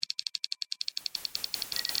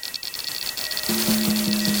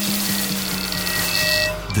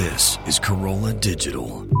This is Corolla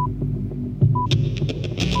Digital.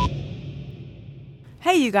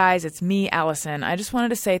 Hey, you guys, it's me, Allison. I just wanted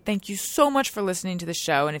to say thank you so much for listening to the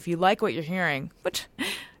show. And if you like what you're hearing, which,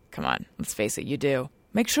 come on, let's face it, you do,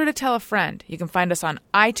 make sure to tell a friend. You can find us on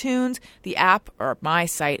iTunes, the app, or my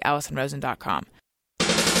site, AllisonRosen.com.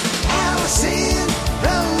 Allison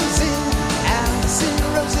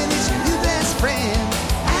Rosen is your new best friend.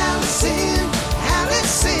 Allison,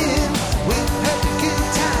 with her good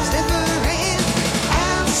times never end.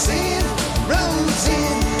 Allison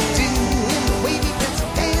Rosen, doing the wavy pencil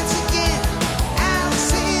dance again.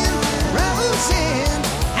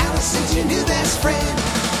 Allison's your new best friend.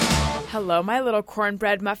 Hello, my little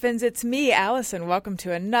cornbread muffins. It's me, Allison. Welcome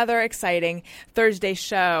to another exciting Thursday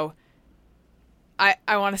show. I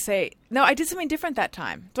want to say, no, I did something different that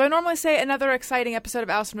time. Do I normally say another exciting episode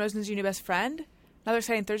of Allison Rosen's Your New Best Friend? Another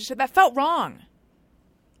exciting Thursday show? That felt wrong.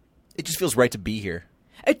 It just feels right to be here.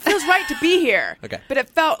 It feels right to be here. Okay. But it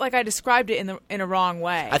felt like I described it in a wrong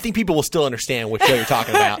way. I think people will still understand what show you're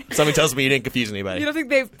talking about. Somebody tells me you didn't confuse anybody. You don't think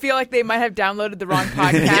they feel like they might have downloaded the wrong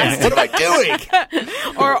podcast? Yeah, what am I doing?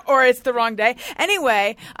 or it's the wrong day.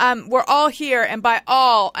 Anyway, we're all here, and by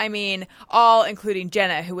all, I mean all, including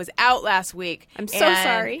Jenna, who was out last week. I'm so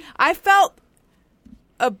sorry. I felt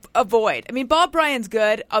a void. I mean, Bob Bryan's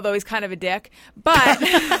good, although he's kind of a dick, but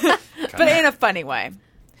but in a funny way.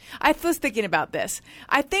 I was thinking about this.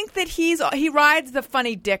 I think that he rides the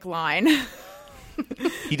funny dick line.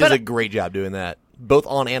 He does a great job doing that, both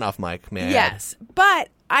on and off mic, man. Yes, but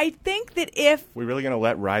I think that if we really going to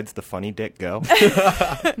let Rides the Funny Dick go?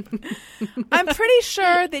 I'm pretty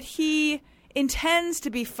sure that he intends to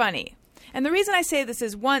be funny. And the reason I say this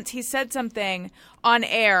is once he said something on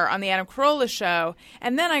air on the Adam Carolla show,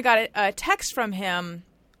 and then I got a text from him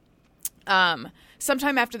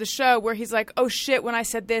sometime after the show where he's like, oh shit, when I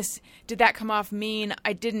said this, did that come off mean?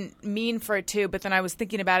 I didn't mean for it to, but then I was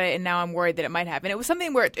thinking about it and now I'm worried that it might have. And it was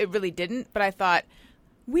something where it really didn't, but I thought,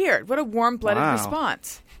 weird, what a warm-blooded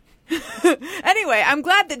response. Anyway, I'm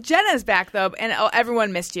glad that Jenna's back though, and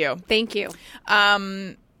everyone missed you. Thank you.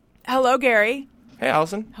 Hello, Gary. Hey,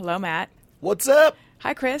 Allison. Hello, Matt. What's up?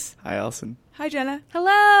 Hi, Chris. Hi, Allison. Hi, Jenna.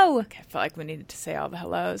 Hello. Okay, I felt like we needed to say all the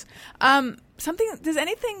hellos. Does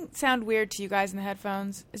anything sound weird to you guys in the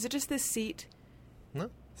headphones? Is it just this seat?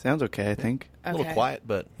 No. Sounds okay, I think. A little quiet,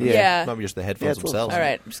 but Yeah. maybe just the headphones themselves. All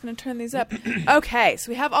right, I'm just going to turn these up. Okay,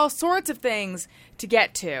 so we have all sorts of things to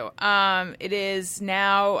get to. It is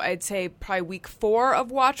now, I'd say, probably week 4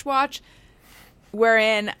 of Watch,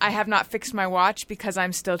 wherein I have not fixed my watch because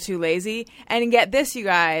I'm still too lazy. And get this, you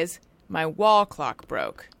guys, my wall clock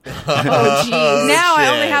broke. Oh, geez. Now I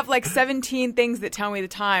only have like 17 things that tell me the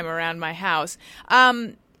time around my house.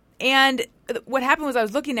 And what happened was I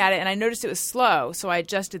was looking at it and I noticed it was slow, so I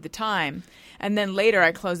adjusted the time. And then later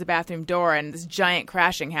I closed the bathroom door and this giant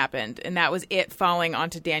crashing happened. And that was it falling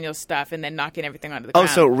onto Daniel's stuff and then knocking everything onto the ground.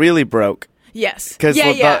 Oh, so it really broke. Yes. Because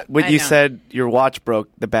when I you know. said your watch broke,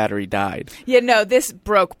 the battery died. Yeah, no, this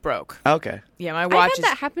broke. Okay. Yeah, my I've watch had is...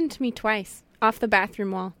 that happen to me twice off the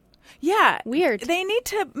bathroom wall. Yeah. Weird. They need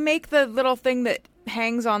to make the little thing that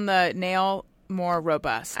hangs on the nail more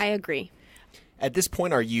robust. I agree. At this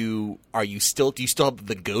point, do you still have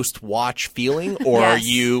the ghost watch feeling, or Yes. are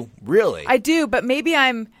you really? I do, but maybe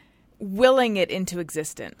I'm willing it into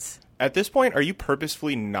existence. At this point, are you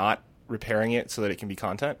purposefully not repairing it so that it can be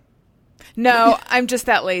content? No, I'm just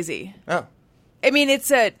that lazy. Oh. I mean,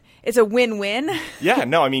 it's a win-win. Yeah,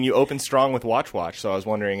 no, I mean, you opened strong with Watch, so I was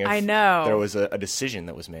wondering if I know. there was a decision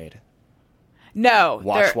that was made. No.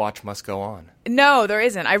 Watch must go on. No, there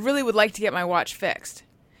isn't. I really would like to get my watch fixed.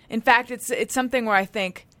 In fact, it's something where I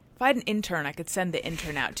think if I had an intern, I could send the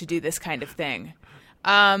intern out to do this kind of thing.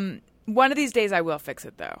 One of these days I will fix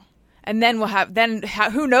it, though. And then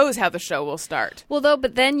who knows how the show will start. Well,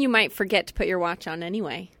 but then you might forget to put your watch on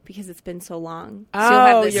anyway because it's been so long. Oh, so you'll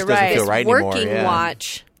have this, you're Doesn't right. feel right anymore, working yeah.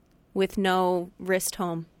 watch with no wrist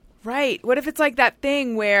home. Right. What if it's like that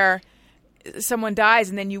thing where someone dies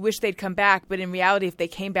and then you wish they'd come back, but in reality, if they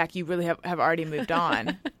came back, you really have already moved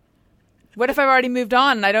on? What if I've already moved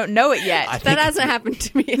on and I don't know it yet? That hasn't happened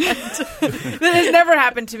to me yet. That has never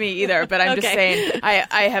happened to me either, but I'm just Okay. saying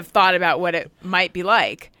I have thought about what it might be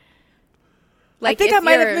like. Like I think if I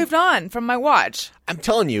might have you're- moved on from my watch. I'm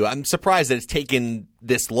telling you, I'm surprised that it's taken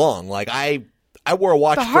this long. Like I wore a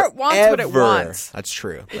watch The heart wants what it forever. wants. That's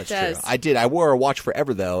true. That's does. true. I did. I wore a watch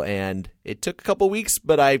forever though, and it took a couple weeks,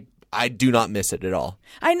 but I I do not miss it at all.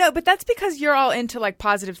 I know, but that's because you're all into like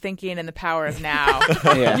positive thinking and the power of now.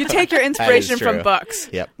 Yeah. You take your inspiration true. from books.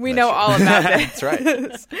 Yep, we that's know true. all about this. That's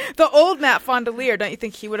right. The old Matt Fondelier, don't you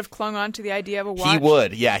think he would have clung on to the idea of a watch? He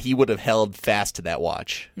would. Yeah, he would have held fast to that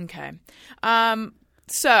watch. Okay.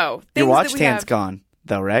 So things Your watch that we hand's have, gone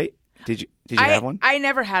though, right? Did you have one? I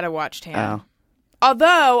never had a watch tan. Oh.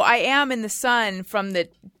 Although I am in the sun from the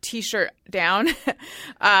t-shirt down,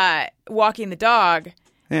 walking the dog.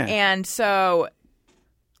 Yeah. And so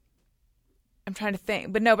I'm trying to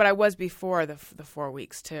think. But I was before the 4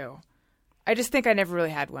 weeks too. I just think I never really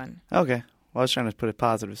had one. Okay. Well, I was trying to put a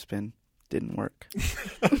positive spin. Didn't work.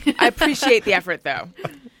 I appreciate the effort though.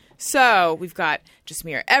 So we've got just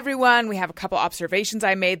me or everyone. We have a couple observations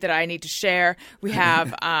I made that I need to share. We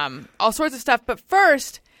have all sorts of stuff. But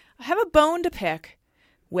first, I have a bone to pick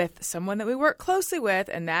with someone that we work closely with,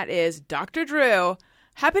 and that is Dr. Drew.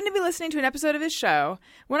 Happened to be listening to an episode of his show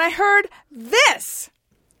when I heard this.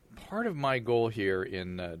 Part of my goal here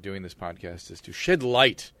in doing this podcast is to shed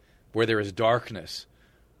light where there is darkness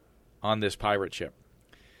on this pirate ship,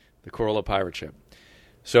 the Corolla pirate ship.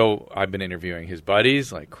 So I've been interviewing his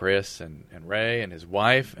buddies like Chris and Ray and his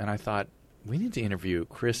wife, and I thought we need to interview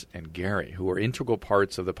Chris and Gary, who are integral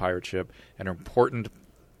parts of the pirate ship and are important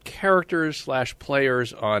characters /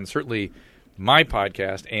 players on certainly my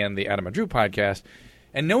podcast and the Adam and Drew podcast,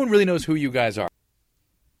 and no one really knows who you guys are.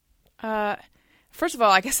 First of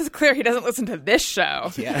all, I guess it's clear he doesn't listen to this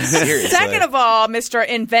show. Yeah, seriously. Second of all, Mr.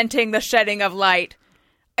 Inventing the Shedding of Light,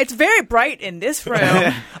 it's very bright in this room.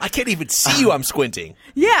 I can't even see you. I'm squinting.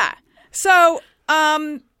 Yeah. So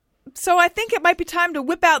I think it might be time to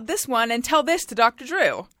whip out this one and tell this to Dr.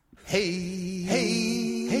 Drew.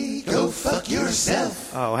 Hey, go fuck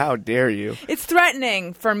yourself. Oh, how dare you? It's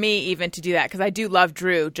threatening for me even to do that because I do love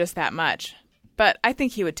Drew just that much. But I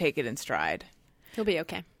think he would take it in stride. He'll be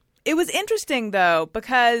okay. It was interesting, though,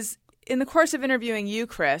 because in the course of interviewing you,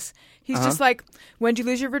 Chris, he's just like, when'd you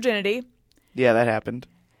lose your virginity? Yeah, that happened.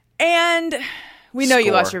 And we know you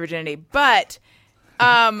Score. lost your virginity, but But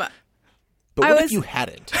I what was- if you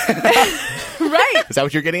hadn't? right. Is that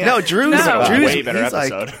what you're getting at? No, Drew's No. Drew's Way better he's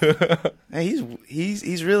like- episode. Hey,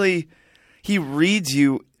 he's really, he reads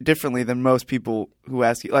you differently than most people who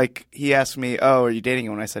ask you. Like, he asked me, "Oh, are you dating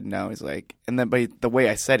him?" And I said no. He's like, and then but the way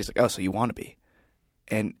I said, he's like, "Oh, so you want to be?"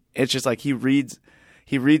 And it's just like he reads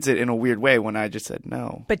it in a weird way when I just said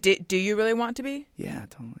no. But do you really want to be? Yeah,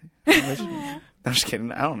 totally. I'm just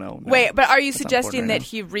kidding. I don't know. No. Wait, but are you That's not suggesting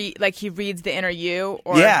important that right he reads the inner you?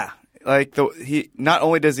 Or now. Yeah. Like he not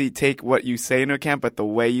only does he take what you say into account, but the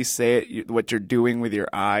way you say it, what you're doing with your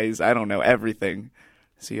eyes. I don't know, everything.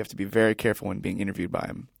 So you have to be very careful when being interviewed by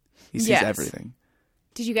him. He sees Yes. everything.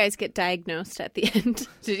 Did you guys get diagnosed at the end?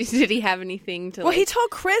 Did he have anything to? Well, he told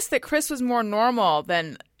Chris that Chris was more normal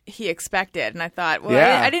than he expected, and I thought, well,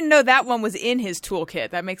 Yeah. I didn't know that one was in his toolkit.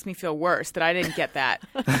 That makes me feel worse that I didn't get that.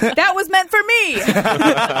 That was meant for me.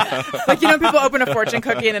 Like, people open a fortune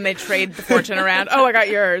cookie and then they trade the fortune around. Oh, I got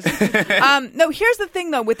yours. No, here's the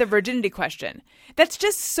thing though with the virginity question. It's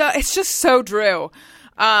just so Drew.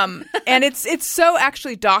 And it's so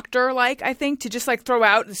actually doctor-like, I think, to just like throw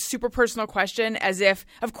out this super personal question as if,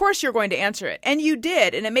 of course, you're going to answer it, and you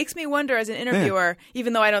did. And it makes me wonder, as an interviewer,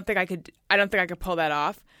 even though I don't think I could pull that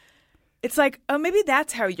off. It's like, oh, maybe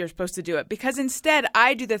that's how you're supposed to do it, because instead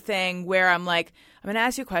I do the thing where I'm like, I'm going to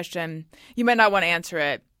ask you a question. You might not want to answer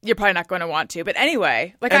it. You're probably not going to want to, but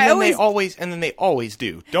anyway, like And I then always. they always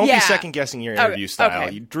do. Don't Yeah. be second guessing your Oh, interview style.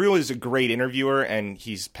 okay. Drew is a great interviewer, and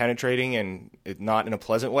he's penetrating and not in a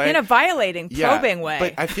pleasant way. In a violating, probing way.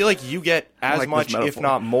 But I feel like you get as like this much, if metaphor.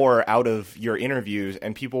 not more, out of your interviews,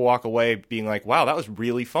 and people walk away being like, "Wow, that was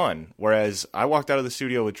really fun." Whereas I walked out of the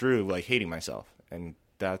studio with Drew like hating myself, and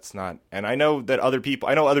that's not. And I know other people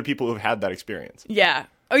who have had that experience. Yeah.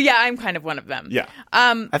 Oh, yeah, I'm kind of one of them. Yeah.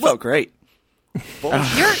 I felt great.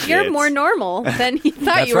 You're more normal than you thought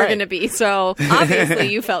That's you were right. going to be. So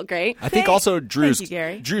obviously you felt great. I think also Drew's you,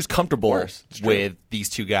 Gary. comfortable with these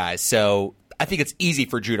two guys, so I think it's easy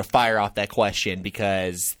for Drew to fire off that question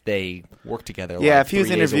because they work together. Yeah, like if he was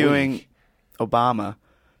 3 days a week. interviewing Obama,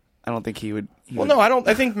 I don't think he would. Well, no,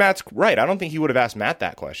 I think Matt's right. I don't think he would have asked Matt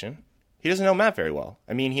that question. He doesn't know Matt very well.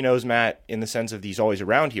 I mean, he knows Matt in the sense of he's always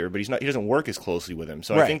around here, but he doesn't work as closely with him.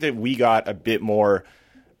 So I Right. think that we got a bit more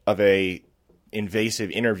of a invasive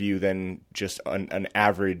interview than just an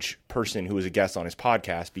average person who was a guest on his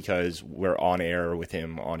podcast because we're on air with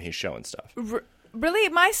him on his show and stuff. Really,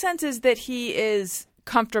 my sense is that he is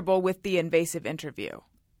comfortable with the invasive interview.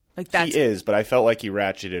 Like that's He is, but I felt like he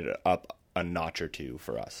ratcheted it up a notch or two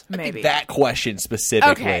for us. I Maybe think that question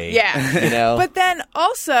specifically. Okay, yeah. You know? But then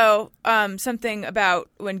also something about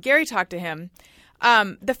when Gary talked to him,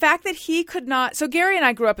 the fact that he could not – so Gary and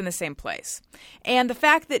I grew up in the same place. And the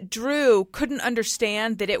fact that Drew couldn't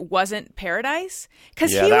understand that it wasn't paradise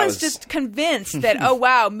because Yeah, he that was was- just convinced that, oh,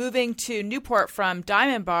 wow, moving to Newport from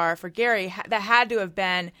Diamond Bar for Gary, that had to have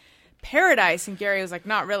been paradise. And Gary was like,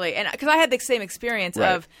 not really. And because I had the same experience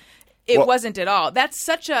Right. of – it Well- wasn't at all. That's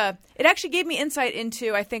such a – it actually gave me insight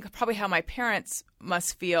into, I think, probably how my parents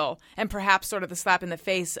must feel and perhaps sort of the slap in the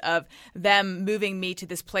face of them moving me to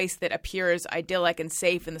this place that appears idyllic and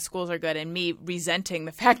safe and the schools are good and me resenting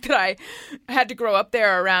the fact that I had to grow up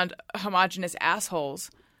there around homogenous assholes.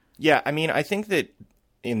 Yeah, I mean, I think that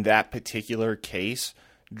in that particular case,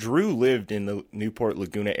 Drew lived in the Newport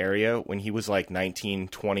Laguna area when he was like 19,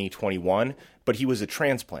 20, 21, but he was a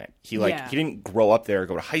transplant. He didn't grow up there or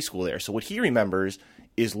go to high school there. So what he remembers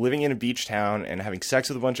is living in a beach town and having sex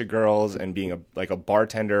with a bunch of girls and being a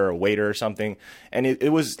bartender or a waiter or something. And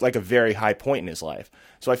it was like a very high point in his life.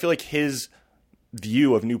 So I feel like his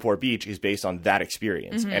view of Newport Beach is based on that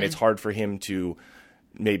experience. And it's hard for him to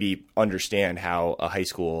maybe understand how a high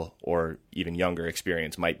school or even younger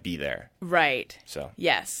experience might be there. Right. So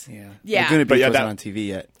Yes. Yeah. Laguna Beach yeah, wasn't that- on TV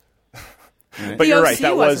yet. But The you're right. OC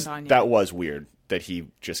That wasn't on yet. that was weird that he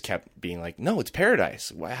just kept being like, "No, it's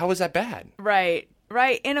paradise. How is that bad?" Right.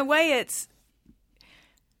 In a way, it's.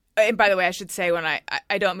 And by the way, I should say when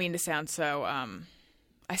I don't mean to sound so.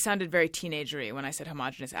 I sounded very teenagery when I said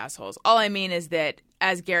homogenous assholes. All I mean is that,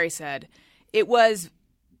 as Gary said, it was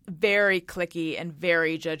very cliquey and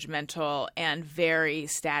very judgmental and very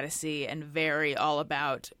statusy and very all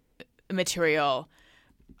about material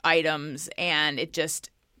items, and it just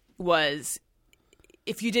was.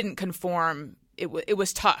 If you didn't conform, it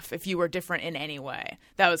was tough if you were different in any way.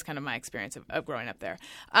 That was kind of my experience of growing up there.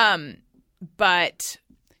 But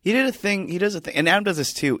He does a thing, and Adam does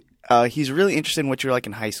this too. He's really interested in what you're like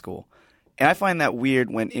in high school. And I find that weird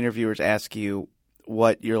when interviewers ask you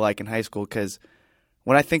what you're like in high school, because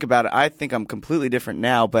when I think about it, I think I'm completely different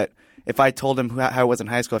now. But if I told him how I was in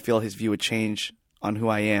high school, I feel his view would change on who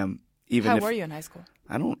I am. Even how if were you in high school?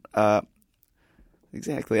 I don't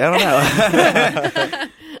exactly. I don't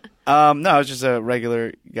know. No, I was just a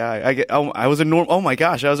regular guy. I was a normal. Oh my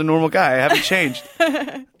gosh, I was a normal guy. I haven't changed. No,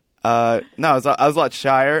 I was a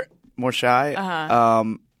lot more shy.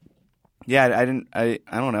 Yeah, I didn't. I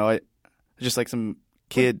don't know. I just like some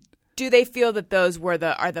kid. Do they feel that those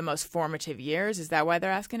are the most formative years? Is that why they're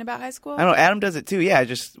asking about high school? I don't know. Adam does it too. Yeah,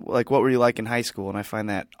 just like what were you like in high school? And I find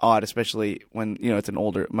that odd, especially when it's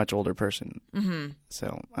an much older person. Mm-hmm.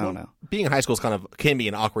 So I don't know. Being in high school can be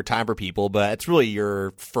an awkward time for people, but it's really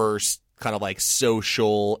your first kind of like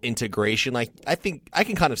social integration. Like I think I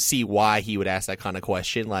can kind of see why he would ask that kind of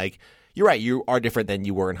question. Like you're right, you are different than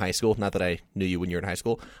you were in high school. Not that I knew you when you were in high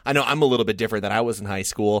school. I know I'm a little bit different than I was in high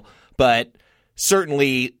school, but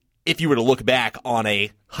certainly if you were to look back on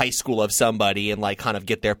a high school of somebody and like kind of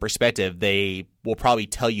get their perspective, they will probably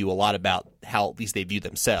tell you a lot about how at least they view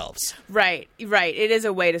themselves. Right. It is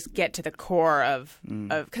a way to get to the core of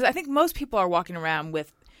because I think most people are walking around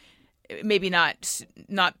with maybe not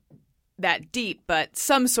that deep, but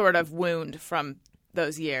some sort of wound from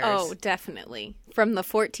those years. Oh, definitely. From the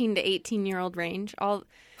 14 to 18-year-old range.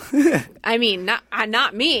 I mean,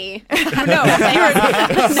 not me. No,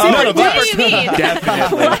 What do you mean?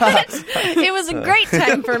 What? It was a great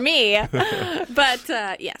time for me.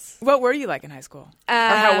 But, yes. what were you like in high school? Or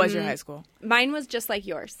how was your high school? Mine was just like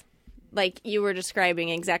yours. Like you were describing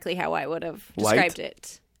exactly how I would have Light? described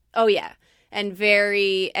it. Oh, yeah. And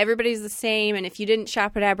everybody's the same. And if you didn't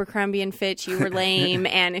shop at Abercrombie & Fitch, you were lame.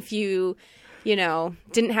 And if you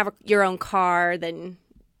didn't have your own car, then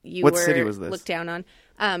you What were city was this? looked down on.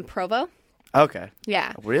 Provo. Okay.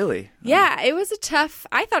 Yeah. Really? Yeah, it was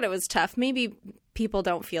I thought it was tough. Maybe people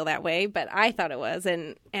don't feel that way, but I thought it was.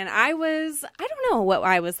 And I don't know what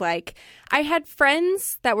I was like. I had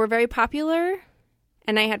friends that were very popular,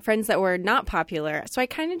 and I had friends that were not popular. So I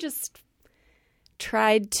kind of just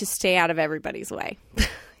tried to stay out of everybody's way.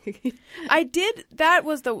 That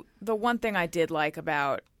was the one thing I did like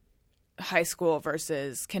about high school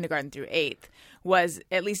versus kindergarten through 8th was,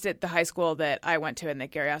 at least at the high school that I went to and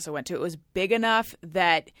that Gary also went to, it was big enough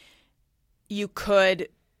that you could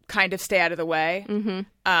kind of stay out of the way.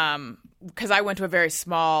 Because I went to a very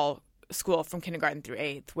small school from kindergarten through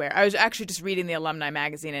 8th where I was actually just reading the alumni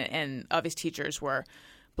magazine and all these teachers were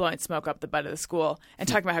blowing smoke up the butt of the school and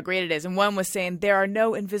talking about how great it is. And one was saying, there are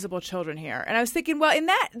no invisible children here. And I was thinking, well, in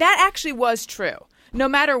that actually was true. No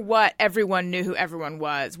matter what, everyone knew who everyone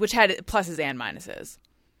was, which had pluses and minuses.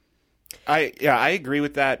 I agree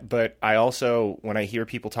with that, but I also, when I hear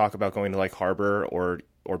people talk about going to like Harbor or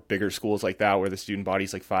bigger schools like that where the student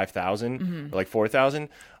body's like 5,000 or like 4,000,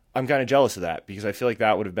 I'm kind of jealous of that because I feel like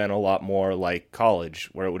that would have been a lot more like college,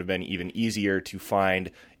 where it would have been even easier to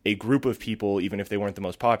find a group of people, even if they weren't the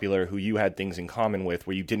most popular, who you had things in common with,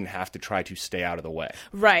 where you didn't have to try to stay out of the way.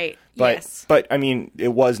 Right. But, yes. But I mean,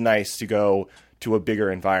 it was nice to go to a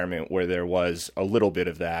bigger environment where there was a little bit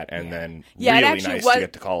of that, and then Yeah, it really actually nice was- to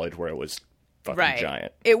get to college where it was fucking Right.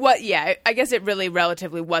 giant. It was, yeah. I guess it really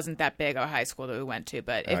relatively wasn't that big of a high school that we went to,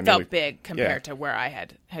 but it felt big compared to where I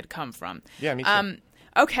had come from. Yeah, me too.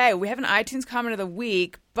 Okay, we have an iTunes comment of the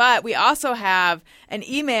week, but we also have an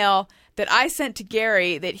email that I sent to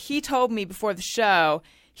Gary that he told me before the show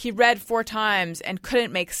he read 4 times and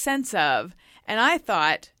couldn't make sense of. And I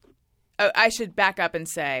thought, I should back up and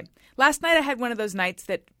say, last night I had one of those nights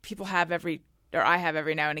that people have I have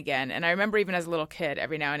every now and again. And I remember even as a little kid,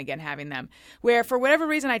 every now and again having them, where for whatever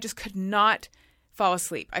reason I just could not fall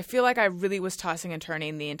asleep. I feel like I really was tossing and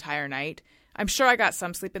turning the entire night. I'm sure I got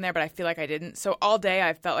some sleep in there, but I feel like I didn't. So all day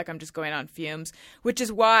I felt like I'm just going on fumes, which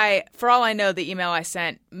is why, for all I know, the email I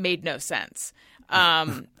sent made no sense.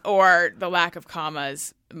 Or the lack of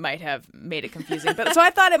commas might have made it confusing. But so I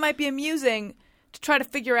thought it might be amusing to try to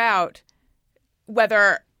figure out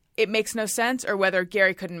whether it makes no sense or whether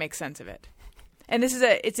Gary couldn't make sense of it. And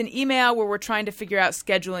it's an email where we're trying to figure out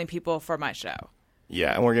scheduling people for my show.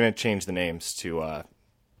 Yeah, and we're going to change the names to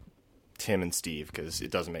Tim and Steve because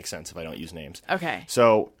it doesn't make sense if I don't use names. Okay.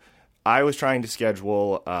 So I was trying to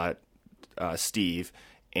schedule Steve,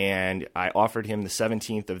 and I offered him the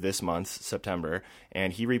 17th of this month, September,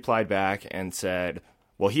 and he replied back and said,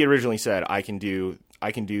 well, he originally said, I can do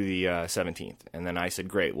the 17th. And then I said,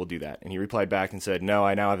 great, we'll do that. And he replied back and said, no,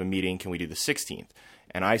 I now have a meeting. Can we do the 16th?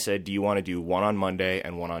 And I said, do you want to do one on Monday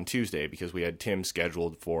and one on Tuesday? Because we had Tim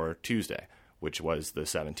scheduled for Tuesday, which was the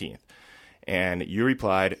 17th. And you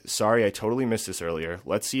replied, sorry, I totally missed this earlier.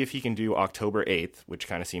 Let's see if he can do October 8th, which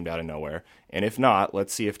kind of seemed out of nowhere. And if not,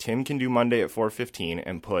 let's see if Tim can do Monday at 4:15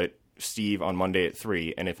 and put Steve on Monday at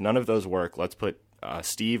 3. And if none of those work, let's put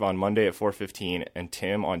Steve on Monday at 4:15 and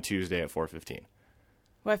Tim on Tuesday at 4:15.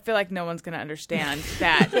 Well, I feel like no one's going to understand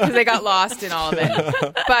that because they got lost in all of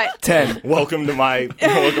it. But 10. Welcome to my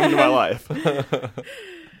life.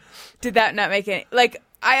 did that not make any... Like,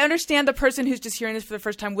 I understand the person who's just hearing this for the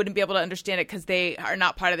first time wouldn't be able to understand it because they are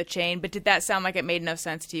not part of the chain, but did that sound like it made no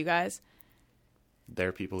sense to you guys? There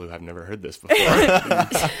are people who have never heard this before.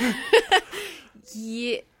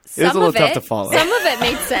 Yeah, It was a little tough to follow. Some of it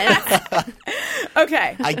made sense.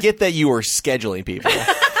 Okay. I get that you were scheduling people.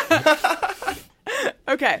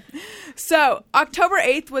 Okay. So October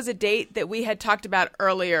 8th was a date that we had talked about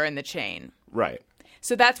earlier in the chain. Right.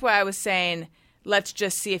 So that's why I was saying, let's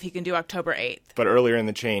just see if he can do October 8th. But earlier in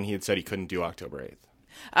the chain, he had said he couldn't do October 8th.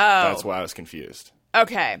 Oh. That's why I was confused.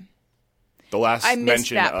 Okay. The last I missed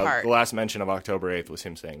mention that of part. the last mention of October 8th was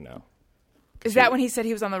him saying no. Is that when he said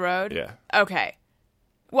he was on the road? Yeah. Okay.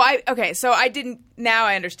 Well, so I didn't, now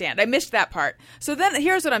I understand. I missed that part. So then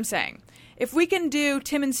here's what I'm saying. If we can do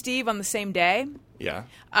Tim and Steve on the same day, Yeah.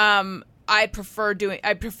 I prefer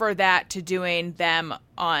that to doing them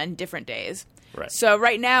on different days. Right. So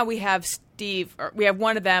right now we have we have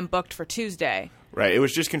one of them booked for Tuesday. Right. It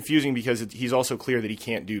was just confusing because he's also clear that he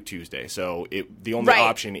can't do Tuesday. So the only Right.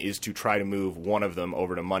 option is to try to move one of them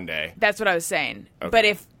over to Monday. That's what I was saying. Okay.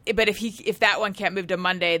 But if that one can't move to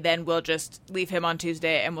Monday, then we'll just leave him on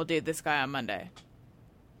Tuesday and we'll do this guy on Monday.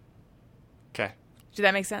 Okay. Did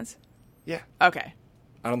that make sense? Yeah. Okay.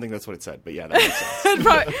 I don't think that's what it said, but yeah, that makes sense.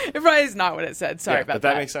 it probably is not what it said. Sorry Yeah, about but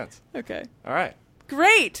that makes sense. Okay. All right.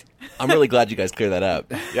 Great. I'm really glad you guys cleared that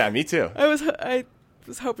up. Yeah, me too. I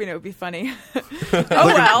was hoping it would be funny. Oh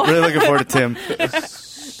well. Really looking forward to Tim.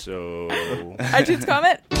 So iTunes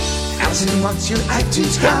comment? Allison wants your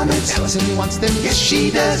iTunes comments. Allison wants them, yes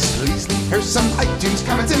she does. Please leave her some iTunes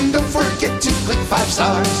comments and don't forget to click 5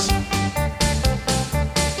 stars.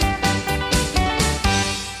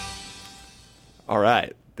 all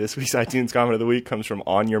right. This week's iTunes comment of the week comes from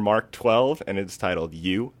On Your Mark 12, and it's titled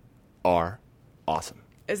 "You Are Awesome."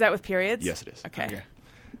 Is that with periods? Yes, it is. Okay.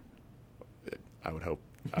 I would hope.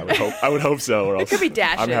 I would hope so, or else could be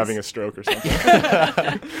dashes. I'm having a stroke or something.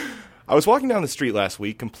 I was walking down the street last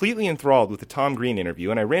week, completely enthralled with the Tom Green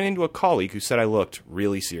interview, and I ran into a colleague who said I looked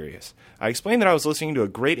really serious. I explained that I was listening to a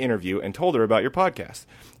great interview and told her about your podcast.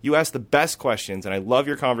 You ask the best questions, and I love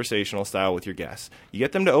your conversational style with your guests. You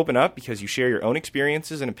get them to open up because you share your own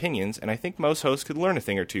experiences and opinions, and I think most hosts could learn a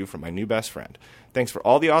thing or two from my new best friend. Thanks for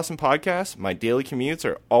all the awesome podcasts. My daily commutes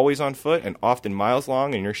are always on foot and often miles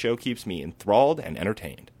long, and your show keeps me enthralled and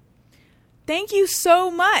entertained. Thank you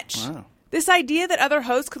so much. Wow. This idea that other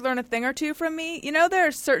hosts could learn a thing or two from me, there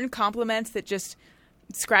are certain compliments that just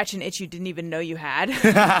scratch an itch you didn't even know you had.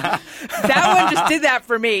 That one just did that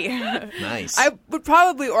for me. Nice. I would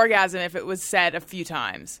probably orgasm if it was said a few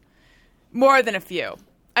times. More than a few.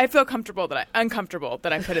 I feel uncomfortable that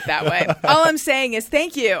I put it that way. All I'm saying is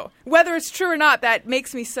thank you. Whether it's true or not,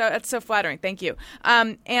 that's so flattering. Thank you.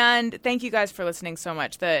 And thank you guys for listening so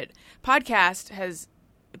much. The podcast has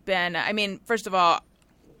been, first of all,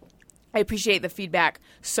 I appreciate the feedback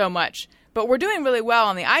so much. But we're doing really well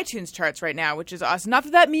on the iTunes charts right now, which is awesome. Not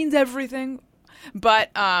that that means everything, but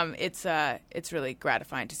it's really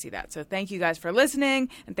gratifying to see that. So thank you guys for listening,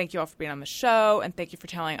 and thank you all for being on the show, and thank you for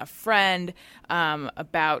telling a friend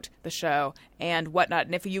about the show and whatnot.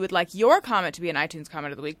 And if you would like your comment to be an iTunes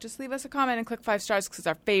comment of the week, just leave us a comment and click 5 stars because it's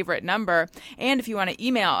our favorite number. And if you want to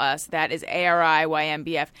email us, that is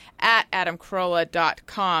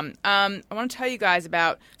ariYmbf@adamcarolla.com. I want to tell you guys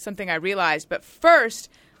about something I realized, but first,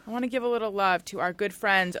 I want to give a little love to our good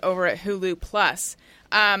friends over at Hulu Plus.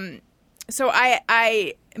 So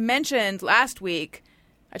I mentioned last week,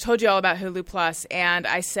 I told you all about Hulu Plus, and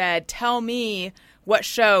I said, tell me what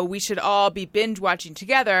show we should all be binge watching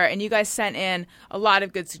together, and you guys sent in a lot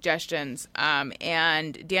of good suggestions.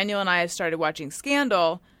 And Daniel and I have started watching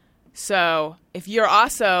Scandal, so if you're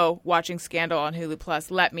also watching Scandal on Hulu Plus,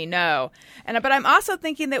 let me know. But I'm also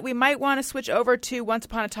thinking that we might want to switch over to Once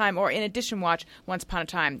Upon a Time, or in addition watch Once Upon a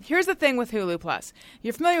Time. Here's the thing with Hulu Plus.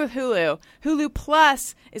 You're familiar with Hulu. Hulu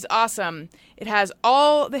Plus is awesome. It has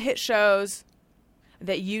all the hit shows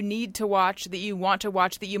that you need to watch, that you want to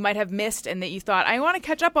watch, that you might have missed, and that you thought, I want to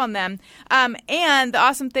catch up on them. And the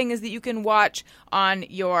awesome thing is that you can watch on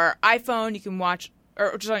your iPhone, you can watch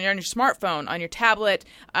or just on your smartphone, on your tablet,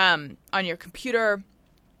 on your computer.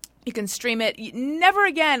 You can stream it. Never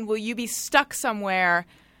again will you be stuck somewhere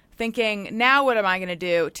thinking, now what am I going to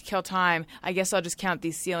do to kill time? I guess I'll just count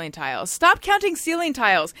these ceiling tiles. Stop counting ceiling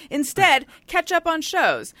tiles. Instead, catch up on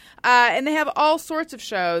shows. And they have all sorts of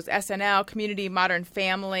shows: SNL, Community, Modern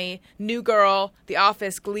Family, New Girl, The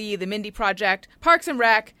Office, Glee, The Mindy Project, Parks and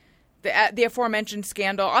Rec, the aforementioned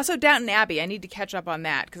Scandal. Also, Downton Abbey. I need to catch up on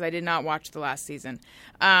that because I did not watch the last season.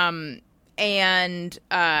 And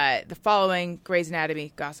the following: Grey's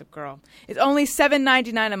Anatomy, Gossip Girl. It's only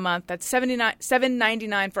 $7.99 a month. That's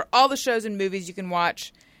 $7.99 for all the shows and movies you can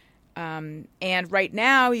watch. And right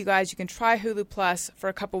now, you guys, you can try Hulu Plus for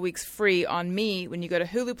a couple weeks free on me when you go to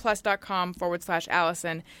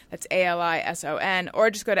huluplus.com/Allison. That's ALISON. Or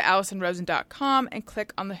just go to AllisonRosen.com and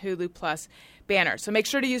click on the Hulu Plus banner. So make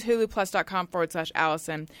sure to use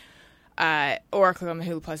huluplus.com/Allison. Or click on the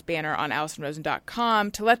Hulu Plus banner on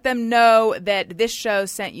AllisonRosen.com to let them know that this show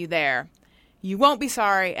sent you there. You won't be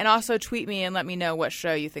sorry. And also tweet me and let me know what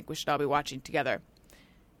show you think we should all be watching together.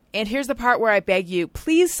 And here's the part where I beg you,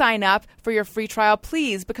 please sign up for your free trial,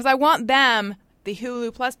 please, because I want them, the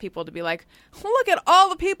Hulu Plus people, to be like, look at all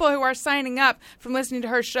the people who are signing up from listening to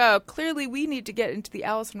her show. Clearly, we need to get into the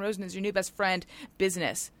Allison Rosen is your new best friend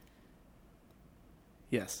business.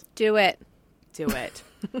 Yes. Do it. Do it.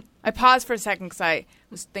 I paused for a second because I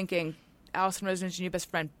was thinking, Allison Rosen is your new best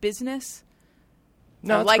friend business?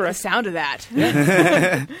 No, I that's like correct. the sound of that.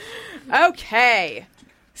 Okay.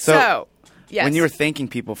 So, yes. When you were thanking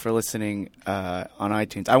people for listening on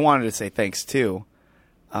iTunes, I wanted to say thanks too.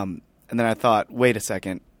 And then I thought, wait a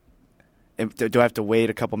second. Do I have to wait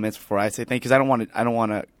a couple minutes before I say thank you? Because I don't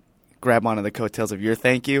want to grab onto the coattails of your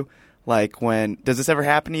thank you. Like does this ever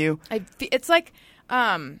happen to you? It's like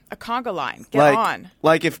a conga line. Get on.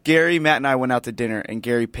 Like if Gary, Matt, and I went out to dinner and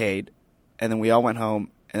Gary paid, and then we all went home,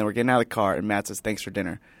 and then we're getting out of the car, and Matt says, thanks for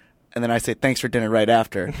dinner. And then I say, thanks for dinner right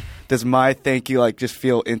after. Does my thank you just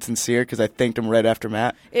feel insincere because I thanked him right after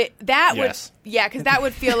Matt? Yes. Because that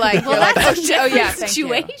would feel like, Well, you're like, that's a oh yeah, different thank you.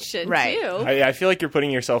 situation, Right. too. I feel like you're putting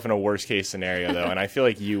yourself in a worst case scenario, though, and I feel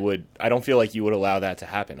like I don't feel like you would allow that to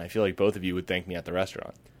happen. I feel like both of you would thank me at the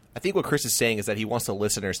restaurant. I think what Chris is saying is that he wants the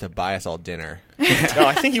listeners to buy us all dinner. No,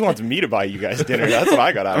 I think he wants me to buy you guys dinner. That's what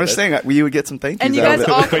I got out I'm of just it. saying, you would get some thank yous And you out guys of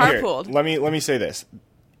it. all But here, carpooled. let me say this: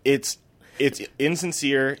 it's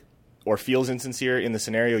insincere or feels insincere in the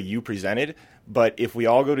scenario you presented. But if we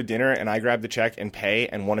all go to dinner and I grab the check and pay,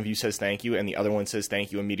 and one of you says thank you and the other one says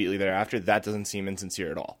thank you immediately thereafter, that doesn't seem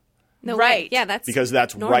insincere at all. No Right. way. Yeah, that's Because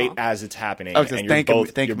that's normal. right as it's happening. Oh, 'cause and thank him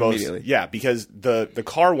you're both immediately. Yeah, because the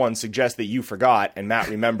car one suggests that you forgot and Matt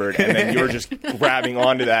remembered, and then you're just grabbing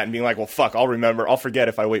onto that and being like, well, fuck, I'll remember. I'll forget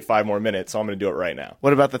if I wait 5 more minutes, so I'm going to do it right now.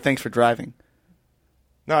 What about the thanks for driving?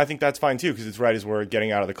 No, I think that's fine too, because it's right as we're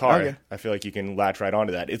getting out of the car. Okay. I feel like you can latch right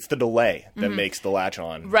onto that. It's the delay that makes the latch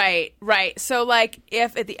on. Right. So,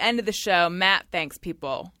 if at the end of the show, Matt thanks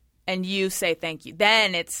people, and you say thank you,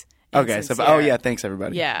 then it's Okay, so insincere. thanks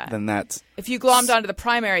everybody. Yeah. Then that's If you glommed onto the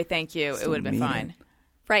primary thank you, it would have been mean. fine.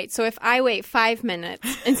 Right. So if I wait 5 minutes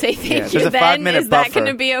and say thank there's you, a then 5-minute is that buffer. going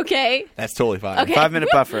to be okay? That's totally fine. Okay. 5-minute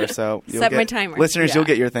buffer. So you'll Set get, my timer. listeners, Yeah. you'll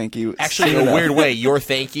get your thank you. Actually, soon in a enough. weird way, your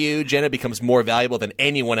thank you, Jenna, becomes more valuable than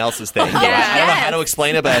anyone else's thank you. Yeah. I don't know how Yes. to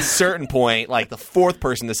explain it, but at a certain point, like the fourth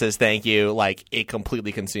person that says thank you, like it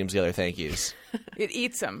completely consumes the other thank yous. It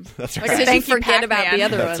eats them. That's Like right. a Because you thank you forget about Pac-Man. the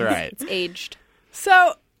other That's ones. right. It's aged.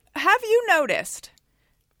 So, have you noticed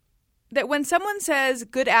that when someone says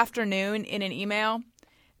good afternoon in an email,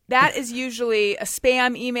 that is usually a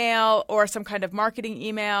spam email or some kind of marketing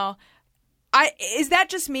email? Is that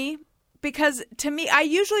just me? Because to me, I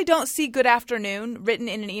usually don't see good afternoon written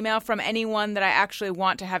in an email from anyone that I actually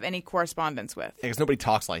want to have any correspondence with. Because nobody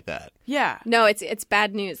talks like that. Yeah. No, it's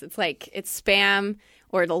bad news. It's like it's spam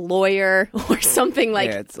or the lawyer or something like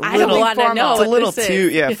Yeah, it's a I little- don't want to know. formal. It's a what little this too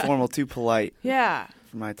is. formal, too polite Yeah.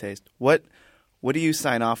 for my taste. What do you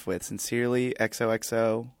sign off with? Sincerely,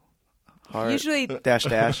 XOXO, heart, Usually- dash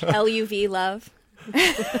dash. LUV love.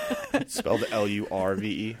 Spelled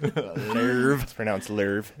L-U-R-V-E. Lerv. It's pronounced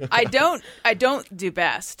lerv. I don't do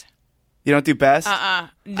best. You don't do best. No. I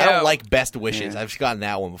don't like best wishes. I've gotten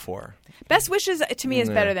that one before. Best wishes to me is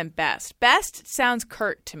better than best. Best sounds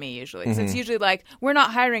curt to me usually. So it's usually like, we're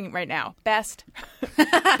not hiring right now. Best.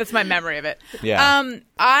 That's my memory of it. Yeah.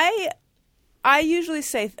 I usually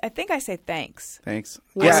say, I think I say thanks. Thanks.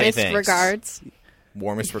 Warmest thanks. regards.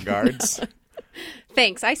 Warmest regards.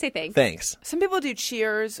 Thanks. I say thanks. Thanks. Some people do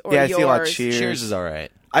cheers or Yeah, I yours. see a lot of cheers. Cheers is all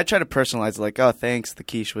right. I try to personalize it like, oh, thanks. The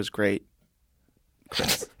quiche was great.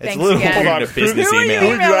 It's Thanks a little again. weird Hold in a on. business Who are you email. Who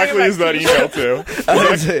emailing exactly about is that email to?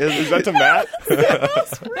 Is that to Matt?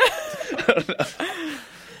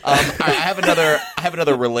 I have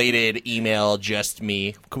another related email. Just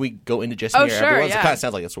me. Can we go into just me Oh, or sure, everyone's? yeah. It kind of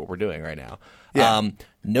sounds like that's what we're doing right now. Yeah.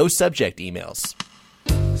 No subject emails.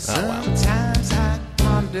 Sometimes I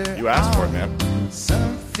ponder You asked for it, man.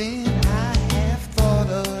 something I have thought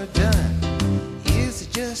or done. Is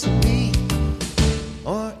it just me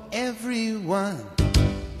or everyone?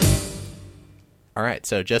 All right,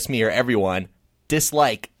 so just me or everyone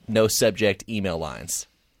dislike no subject email lines.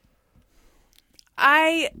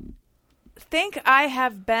 I think I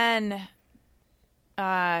have been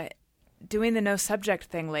doing the no subject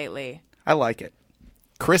thing lately. I like it.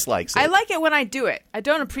 Chris likes it. I like it when I do it. I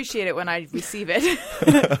don't appreciate it when I receive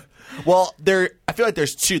it. Well, I feel like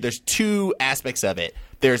there's two aspects of it.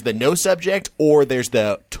 There's the no subject or there's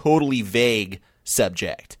the totally vague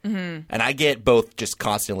subject. Mm-hmm. And I get both just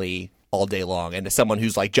constantly all day long. And as someone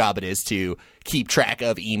whose like job it is to keep track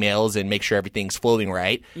of emails and make sure everything's floating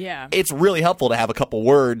right, Yeah. it's really helpful to have a couple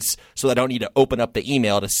words so that I don't need to open up the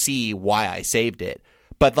email to see why I saved it.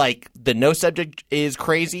 But like the no subject is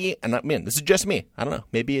crazy, and I mean, this is just me. I don't know.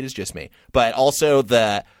 Maybe it is just me. But also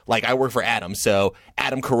I work for Adam, so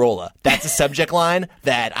Adam Carolla. That's a subject line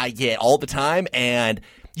that I get all the time, and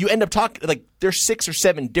you end up talking like there's 6 or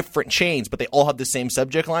 7 different chains, but they all have the same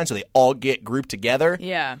subject line, so they all get grouped together.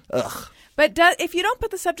 Yeah. Ugh. But if you don't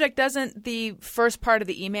put the subject, doesn't the first part of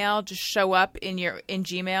the email just show up in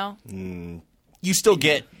Gmail? You still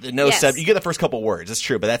get the no Yes. subject. You get the first couple words. That's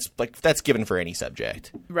true, but that's given for any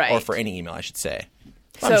subject, Right. Or for any email, I should say. I'm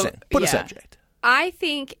So, just saying, put a yeah. subject. I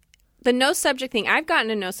think the no subject thing, I've gotten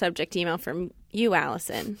a no subject email from you,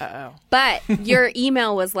 Allison. Uh-oh. But your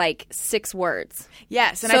email was like 6 words.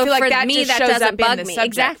 Yes, and so I feel like for that me, just that shows doesn't up in bug the me. subject,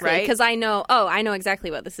 Exactly. right? Because I know exactly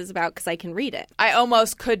what this is about because I can read it. I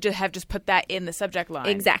almost could have just put that in the subject line.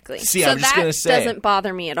 Exactly. See, so I'm just that gonna say- doesn't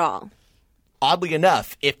bother me at all. Oddly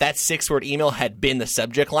enough, if that 6-word email had been the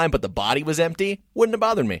subject line but the body was empty, wouldn't have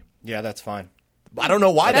bothered me. Yeah, that's fine. I don't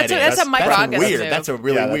know why That's that a- is. that's a Mike August weird. move. That's a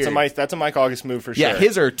really yeah, weird. that's a Mike August move for sure. Yeah,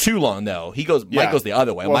 his are too long though. Mike Yeah. goes the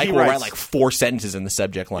other way. Well, Mike he will write writes- like 4 sentences in the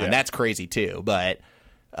subject line. Yeah. That's crazy too. But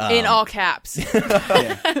In all caps.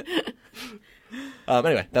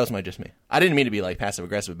 anyway, that was just me. I didn't mean to be like passive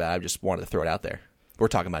aggressive about it. I just wanted to throw it out there. We're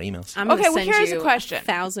talking about emails. I'm gonna Okay, well, send here's you a question.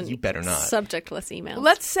 1,000 You better not. subjectless emails.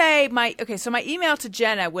 Let's say so my email to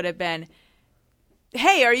Jenna would have been,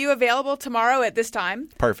 "Hey, are you available tomorrow at this time?"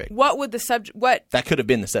 Perfect. What would the subject? What? That could have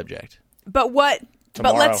been the subject. But what?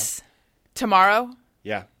 Tomorrow. But let's tomorrow.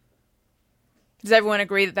 Yeah. Does everyone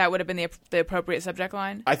agree that would have been the appropriate subject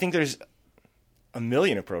line? I think there's a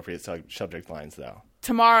million appropriate subject lines, though.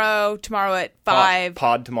 Tomorrow at 5.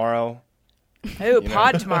 Pod tomorrow. Ooh,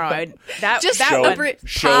 pod tomorrow. That just Show- one.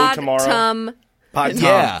 show pod, tomorrow. Tum, Pod Tom.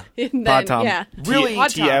 Yeah. and Pod then, Tom. yeah. Really,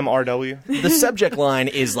 Pod Tom. TMRW. the subject line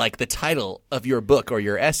is like the title of your book or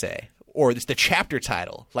your essay, or it's the chapter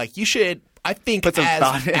title. Like you should I think Put some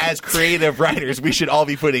thought in. as creative writers, we should all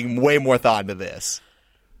be putting way more thought into this.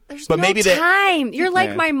 There's But no maybe that- time. You're like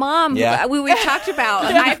Yeah. my mom. Yeah. We've talked about.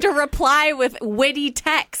 I have to reply with witty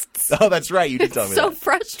texts. Oh, that's right. You did tell me So that.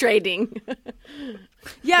 frustrating.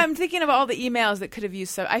 Yeah, I'm thinking of all the emails that could have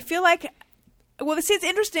used so. I feel like, well, see, it's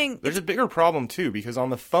interesting. There's a bigger problem too because on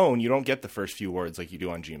the phone you don't get the first few words like you do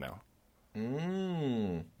on Gmail.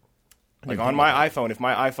 Like on my iPhone, if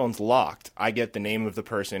my iPhone's locked, I get the name of the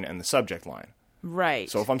person and the subject line. Right.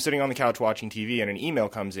 So if I'm sitting on the couch watching TV and an email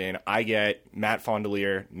comes in, I get Matt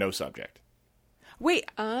Fondelier, no subject. Wait,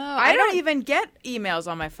 Oh, I don't even get emails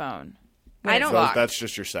on my phone. I don't. So that's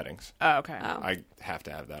just your settings. Oh, okay. I have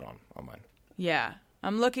to have that on mine. Yeah.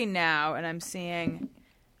 I'm looking now and I'm seeing.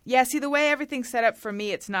 Yeah, see, the way everything's set up for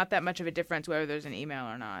me, it's not that much of a difference whether there's an email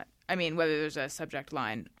or not. I mean, whether there's a subject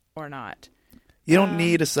line or not. You don't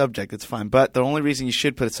need a subject. It's fine. But the only reason you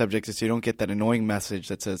should put a subject is so you don't get that annoying message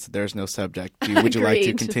that says there's no subject. Would you like to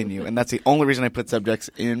Agreed. continue? And that's the only reason I put subjects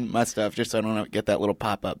in my stuff, just so I don't get that little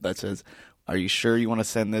pop-up that says, are you sure you want to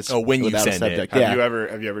send this Oh, when you without a send it. subject? Have Yeah. you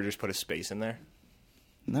ever just put a space in there?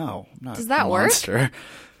 No. Not Does that a work? monster.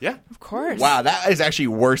 Yeah. Of course. Wow, that is actually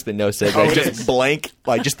worse than no subject. Oh, it Just is. blank,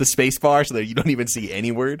 like just the space bar so that you don't even see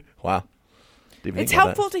any word. Wow. Didn't It's think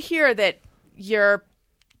about helpful to hear that you're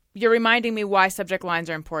reminding me why subject lines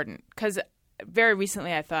are important. Because very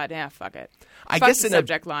recently I thought, fuck it. I Fuck guess the in a-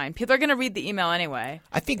 subject line. People are going to read the email anyway.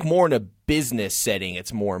 I think more in a business setting,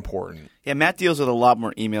 it's more important. Yeah, Matt deals with a lot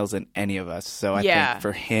more emails than any of us. So I Yeah. think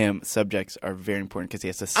for him, subjects are very important because he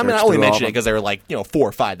has to search I mean, I only through all mention it of them. because there were like 4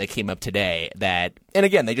 or 5 that came up today. That, and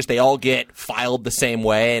again, they all get filed the same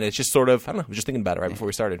way, and it's just sort of I don't know. I was just thinking about it right before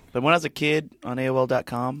we started. But when I was a kid on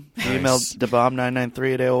AOL.com, I emailed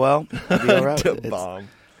DeBomb993 at AOL. I'd be all right with it. Bomb.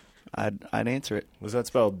 I'd answer it. Was that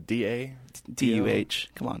spelled D-A? DUH.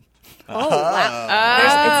 Come on. Oh, wow.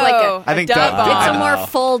 It's like a. I think dub dub- bomb. It's a more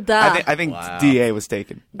full duh. I think DA was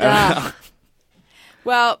taken. Duh.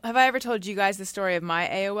 Well, have I ever told you guys the story of my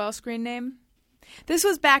AOL screen name? This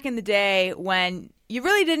was back in the day when you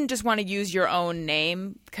really didn't just want to use your own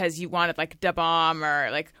name because you wanted like Da Bomb or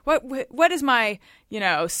like what is my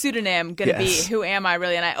pseudonym going to Yes. be? Who am I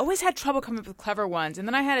really? And I always had trouble coming up with clever ones. And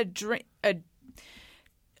then I had a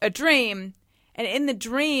dream, and in the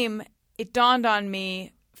dream it dawned on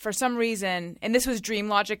me for some reason, and this was dream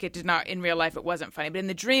logic. It did not in real life. It wasn't funny, but in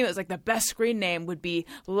the dream, it was like the best screen name would be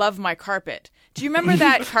 "Love My Carpet." Do you remember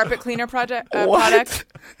that carpet cleaner product? Does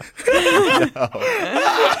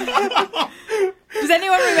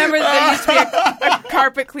anyone remember that there used to be a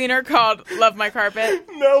carpet cleaner called "Love My Carpet"?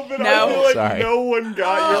 No, but No. I feel like Sorry. no one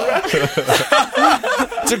got your reference.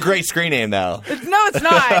 It's a great screen name, though. No, it's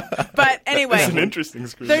not. But anyway, It's an interesting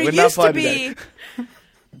screen. there Would not used to fly be. today.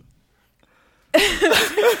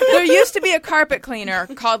 There used to be a carpet cleaner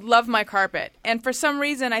called Love My Carpet. And for some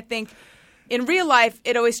reason, I think in real life,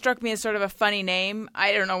 it always struck me as sort of a funny name.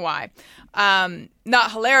 I don't know why.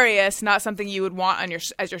 Not hilarious, not something you would want on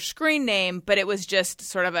as your screen name, but it was just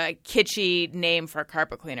sort of a kitschy name for a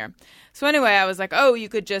carpet cleaner. So anyway, I was like, oh, you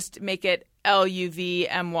could just make it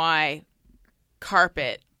LUVMY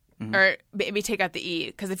carpet. Or maybe take out the E,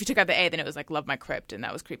 because if you took out the A, then it was like Love My Crypt, and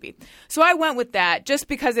that was creepy. So I went with that just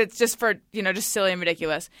because it's just for, just silly and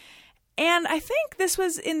ridiculous. And I think this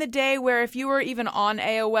was in the day where if you were even on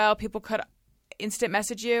AOL, people could instant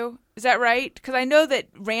message you. Is that right? Because I know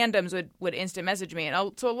that randoms would instant message me.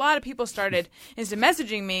 And so a lot of people started instant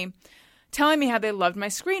messaging me, telling me how they loved my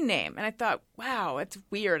screen name. And I thought, wow, it's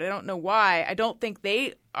weird. I don't know why. I don't think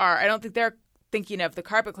they're thinking of the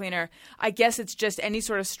carpet cleaner. I guess it's just any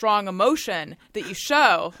sort of strong emotion that you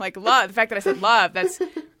show, like love. The fact that I said love,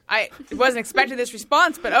 I wasn't expecting this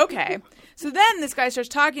response, but okay. So then this guy starts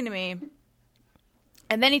talking to me,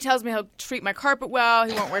 and then he tells me he'll treat my carpet well.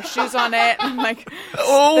 He won't wear shoes on it. I'm like,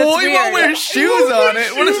 Oh, that's he weird. won't wear shoes on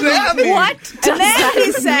it. What does that mean? What does And then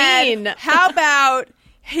he that said, mean? how about,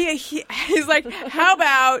 he's like, how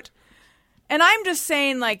about, and I'm just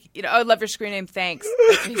saying, like, I love your screen name, thanks.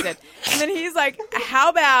 That's what he said. And then he's like, how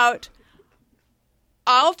about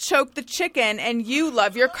I'll choke the chicken and you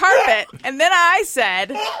love your carpet? And then I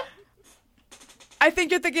said, I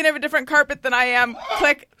think you're thinking of a different carpet than I am.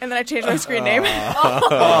 Click. And then I changed my screen name.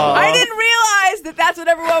 I didn't realize that that's what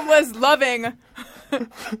everyone was loving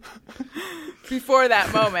before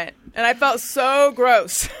that moment. And I felt so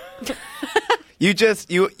gross. You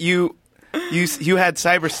just you had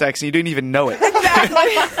cyber sex and you didn't even know it.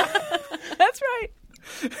 That's right.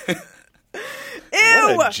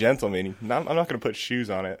 Ew. What a gentleman. I'm not going to put shoes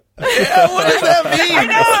on it. What does that mean? I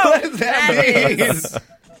know. What does that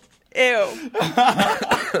mean? Ew.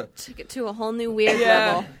 Took it to a whole new weird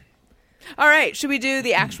Yeah. level. All right, should we do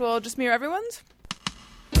the actual Just Me or Everyone's?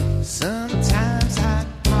 Sometimes I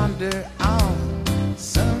ponder on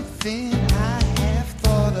something I have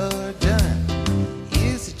thought or done.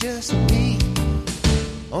 Is it just me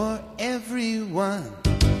or everyone?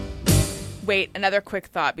 Wait, another quick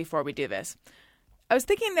thought before we do this. I was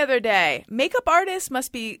thinking the other day, makeup artists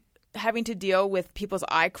must be having to deal with people's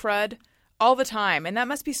eye crud all the time, and that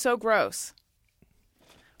must be so gross.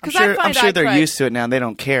 I'm 'Cause I sure, find I'm sure eye they're crud- used to it now. And they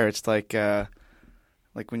don't care. It's like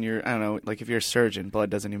when you're, I don't know, like if you're a surgeon, blood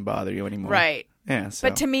doesn't even bother you anymore. Right. Yeah. So.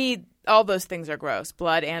 But to me, all those things are gross.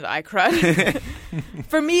 Blood and eye crud.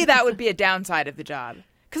 For me, that would be a downside of the job.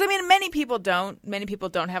 Because, I mean, many people don't. Many people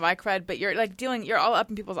don't have eye crud, but you're all up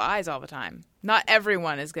in people's eyes all the time. Not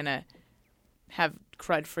everyone is going to have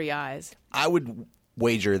crud-free eyes. I would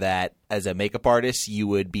wager that as a makeup artist, you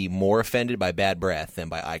would be more offended by bad breath than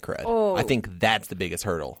by eye crud. Oh. I think that's the biggest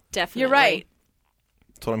hurdle. Definitely. You're right.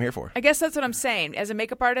 That's what I'm here for. I guess that's what I'm saying. As a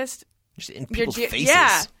makeup artist, Just in You're people's ge- faces.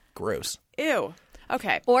 yeah. Gross. ew.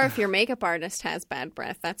 Okay. Or if your makeup artist has bad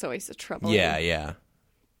breath, that's always a trouble. Yeah.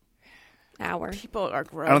 Hour. People are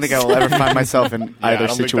gross. I don't think I will ever find myself in I either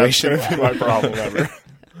don't think situation. that's gonna be my problem ever.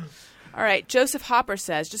 All right. Joseph Hopper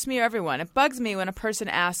says, Just Me or Everyone. It bugs me when a person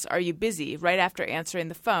asks, are you busy, right after answering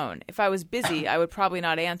the phone. If I was busy, I would probably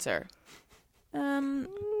not answer.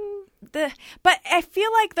 But I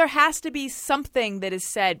feel like there has to be something that is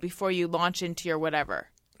said before you launch into your whatever.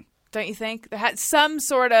 Don't you think? There has some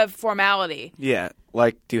sort of formality. Yeah.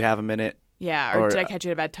 Like, do you have a minute? Yeah. Or Or, did I catch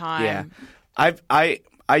you at a bad time? Yeah.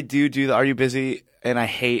 I do the Are You Busy? And I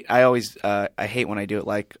hate when I do it.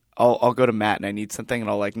 Like, I'll go to Matt and I need something and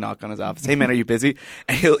I'll like knock on his office. Hey man, are you busy?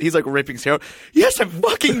 And he's like ripping his hair out. Yes, I'm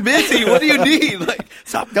fucking busy. What do you need? Like,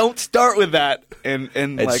 stop. Don't start with that. And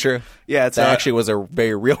It's like, true. Yeah, it's That actually was a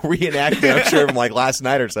very real reenactment, I'm sure, from like last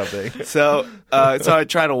night or something. So I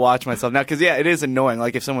try to watch myself now because it is annoying.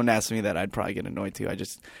 Like if someone asked me that, I'd probably get annoyed too.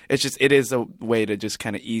 It is a way to just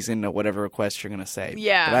kind of ease into whatever request you're gonna say.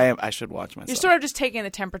 Yeah. But I should watch myself. You're sort of just taking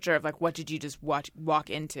the temperature of like, what did you just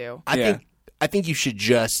walk into? I think you should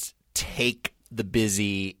just take the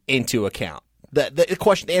busy into account. The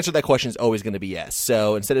answer to that question is always going to be yes.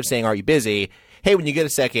 So instead of saying, are you busy? Hey, when you get a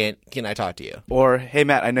second, can I talk to you? Or hey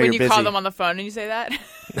Matt, I know When you're you busy. call them on the phone and you say that?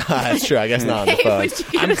 That's true. I guess not on the Hey, phone. would you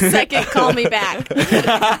get a second? Call me back.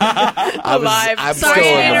 Alive. I'm Sorry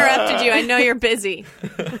still I in the- interrupted you. I know you're busy.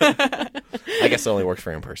 I guess it only works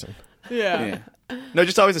for in person. Yeah. Yeah. No,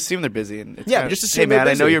 just always assume they're busy. And it's Yeah, kinda, just hey assume they're Matt,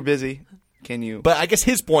 I know busy. you're busy. Can you? But I guess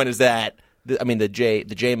his point is that, the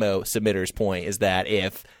JMO submitter's point is that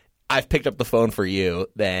if I've picked up the phone for you,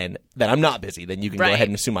 then I'm not busy. Then you can Right. go ahead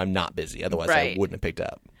and assume I'm not busy. Otherwise, Right. I wouldn't have picked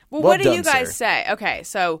up. Well, what do done, you guys sir. say? Okay,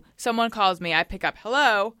 so someone calls me, I pick up,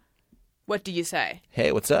 hello. What do you say?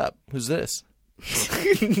 Hey, what's up? Who's this?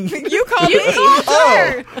 You call me.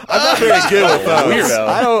 I'm not very good with phones.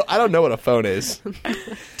 Weirdo. I don't know what a phone is.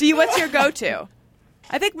 What's your go-to?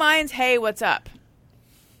 I think mine's, hey, what's up?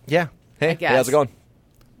 Yeah. Hey, guess. how's it going?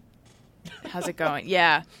 How's it going?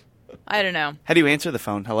 Yeah. I don't know. How do you answer the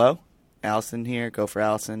phone? Hello, Allison here. Go for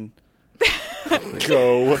Allison.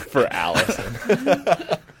 Go for Allison.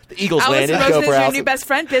 The Eagles Allison landed. Rosen Go is for your Allison. new best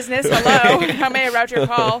friend business. Hello. How may I route your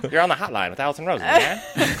call? You're on the hotline with Allison Rosen, man.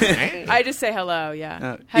 I just say hello,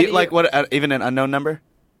 yeah. Even an unknown number?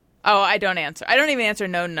 Oh, I don't answer. I don't even answer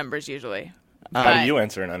known numbers usually. How do you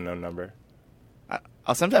answer an unknown number?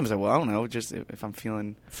 Sometimes I will. I don't know. Just if I'm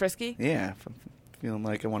feeling, Frisky? if I'm feeling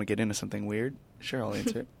like I want to get into something weird, sure, I'll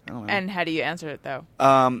answer it. I don't know. And how do you answer it, though?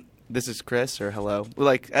 This is Chris or hello.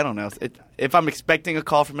 Like, I don't know. If I'm expecting a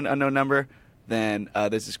call from an unknown number, then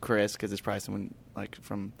this is Chris because it's probably someone like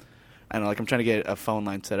from, I don't know, like I'm trying to get a phone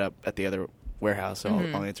line set up at the other warehouse, so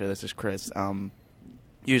I'll answer this is Chris.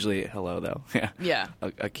 Usually hello though. Yeah. Yeah.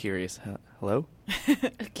 A curious hello.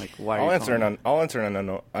 Like why? Are I'll you answer calling? I'll answer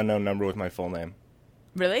an unknown number with my full name.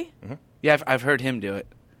 Really? Yeah, I've heard him do it.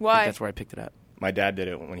 I Why? think that's where I picked it up. My dad did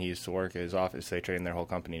it when he used to work at his office. They trained their whole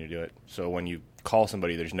company to do it. So when you call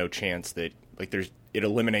somebody, there's no chance that it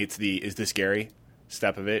eliminates the "is this Gary"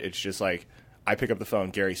 step of it. It's just like I pick up the phone,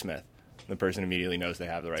 Gary Smith. The person immediately knows they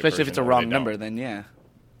have the right. Especially if it's a person, or wrong they don't. number, then yeah.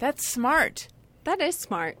 That's smart. That is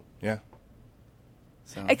smart. Yeah,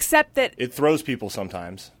 So. Except that, it throws people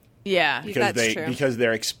sometimes. yeah. Because That's true. because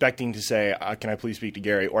they're expecting to say, "Can I please speak to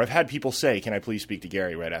Gary?" Or I've had people say, "Can I please speak to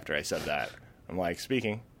Gary?" right after I said that. I'm like,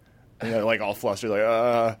 "Speaking," and they're like all flustered,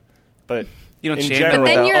 like, But You don't in change general,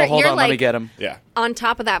 But then you're- hold on, let me like- get him. yeah, On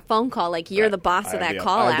top of that phone call, like you're the boss I of have that the-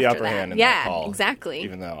 call I have after the upper that. hand in Yeah, that call, exactly.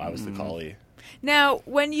 Even though I was the callee. Now,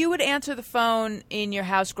 when you would answer the phone in your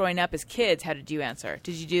house growing up as kids, how did you answer?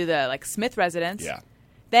 Did you do the, Smith residence? Yeah.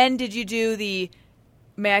 Then did you do the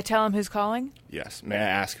May I tell him who's calling? Yes. May I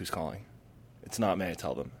ask who's calling? It's not may I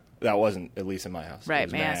tell them. That wasn't, at least in my house. Right, It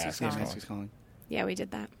was, may I ask who's Yeah, calling? that's who's calling. Yeah, we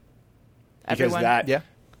did that. Because Everyone? that... Yeah.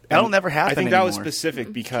 That'll never happen I think that was anymore. specific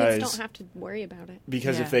Kids because don't have to worry about it.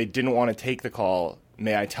 because Yeah. if they didn't want to take the call,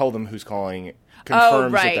 may I tell them who's calling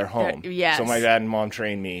confirms that right. they're home. Yes. So my dad and mom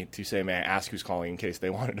trained me to say, may I ask who's calling in case they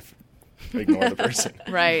wanted to ignore the person.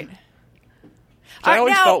 Which Right. I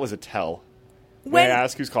always now, thought was a tell. May when- I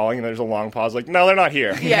ask who's calling? And there's a long pause like, no, they're not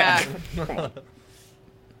here. Yeah.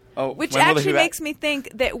 Oh, Which when will they actually do that? makes me think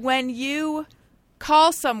that when you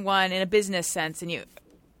call someone in a business sense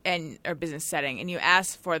or business setting and you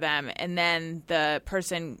ask for them and then the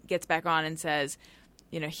person gets back on and says,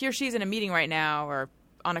 he or she's in a meeting right now or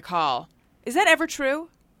on a call. Is that ever true?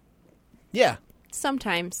 Yeah.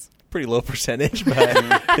 Sometimes. Pretty low percentage, but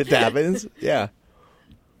it happens. Yeah.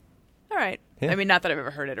 All right. Yeah. I mean, not that I've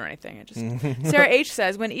ever heard it or anything. It just Sarah H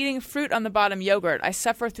says, when eating fruit on the bottom yogurt, I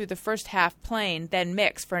suffer through the first half plain, then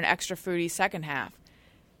mix for an extra fruity second half.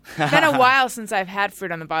 Been a while since I've had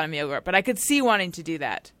fruit on the bottom yogurt, but I could see wanting to do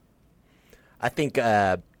that. I think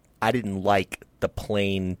I didn't like the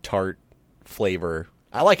plain tart flavor.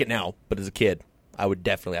 I like it now, but as a kid, I would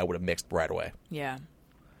have mixed right away. Yeah.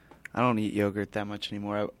 I don't eat yogurt that much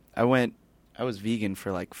anymore. I was vegan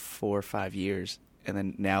for like 4 or 5 years, and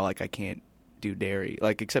then now like I can't do dairy,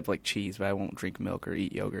 like except like cheese, but I won't drink milk or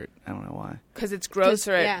eat yogurt. I don't know why. Because it's gross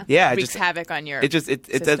or it Yeah. Yeah, it wreaks just- havoc on your It does.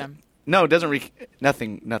 system. No, it doesn't wreak.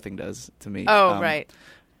 Nothing does to me. Oh, right.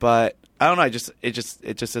 But I don't know. It just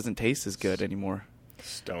doesn't taste as good anymore.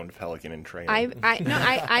 Stoned pelican in training.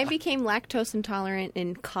 I became lactose intolerant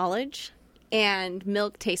in college, and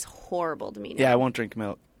milk tastes horrible to me now. Yeah, I won't drink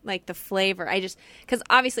milk. Like the flavor. Because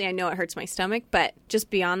obviously I know it hurts my stomach, but just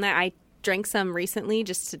beyond that, I drank some recently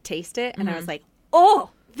just to taste it, and I was like, oh,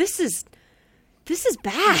 this is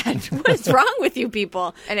bad. What is wrong with you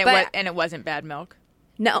people? And But- it wasn't bad milk.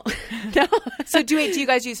 No. No. So do you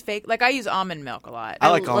guys use fake? Like I use almond milk a lot. I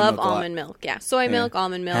like almond love milk a lot. almond milk. Yeah. Soy milk,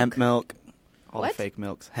 almond milk. Hemp milk, all What? the fake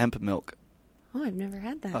milks. Hemp milk. Oh, I've never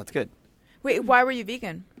had that. Oh, it's good. Wait, why were you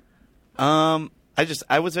vegan?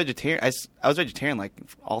 I was vegetarian. I was vegetarian like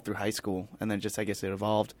all through high school, and then just I guess it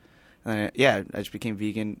evolved. And then, I just became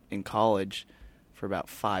vegan in college for about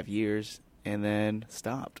 5 years, and then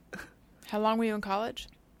stopped. How long were you in college?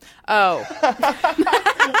 Oh,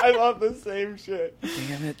 I love the same shit.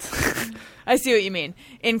 Damn it! I see what you mean.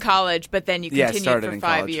 In college, but then you Yeah, I continued started for in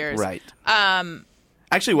 5 college. years. Right.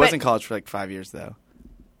 Actually, was in college for like 5 years though,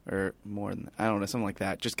 or more than I don't know, something like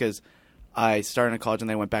that. Just because I started in college and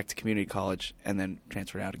then went back to community college and then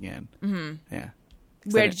transferred out again. Mm-hmm. Yeah.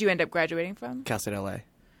 Where did you end up graduating from? Cal State LA.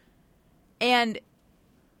 And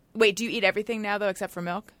wait, do you eat everything now though, except for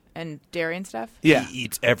milk and dairy and stuff? Yeah. He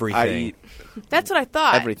eats everything. I eat That's what I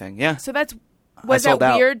thought. everything. Yeah. So was that sold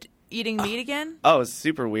out. weird eating meat again? Oh, it's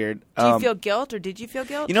super weird. Do you feel guilt or did you feel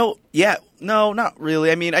guilt? Yeah, no, not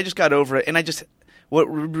really. I mean, I just got over it, and what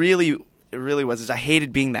really was is I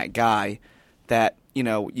hated being that guy that you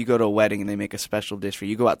go to a wedding and they make a special dish for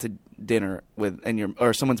you. You go out to dinner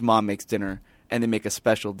or someone's mom makes dinner and they make a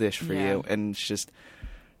special dish for Yeah. you, and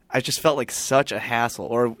I just felt like such a hassle.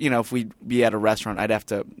 Or if we'd be at a restaurant, I'd have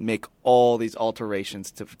to make all these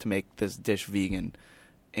alterations to make this dish vegan,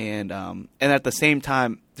 and at the same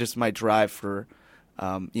time, just my drive for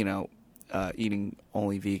eating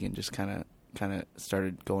only vegan just kind of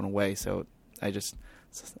started going away. So I just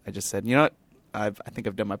said, you know what, I think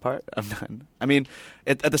I've done my part. I'm done. I mean,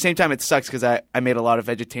 at the same time, it sucks because I made a lot of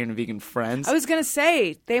vegetarian and vegan friends. I was gonna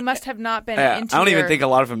say they must have not been Yeah, into I don't even your- think a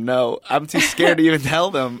lot of them know. I'm too scared to even tell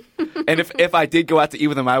them. And if I did go out to eat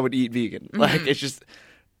with them, I would eat vegan. Like it's just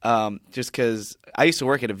because I used to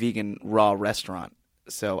work at a vegan raw restaurant,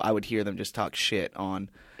 so I would hear them just talk shit on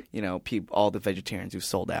all the vegetarians who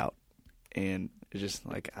sold out, and it's just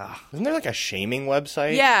like Isn't there like a shaming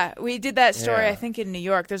website? Yeah, we did that story. Yeah. I think in New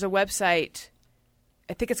York, there's a website.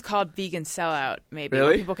 I think it's called Vegan Sellout. Maybe where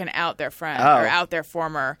Really? people can out their friend Oh. or out their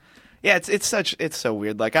former. Yeah, it's so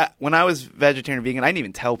weird. Like when I was vegetarian and vegan, I didn't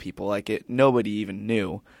even tell people. Like nobody even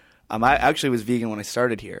knew. I actually was vegan when I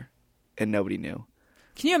started here, and nobody knew.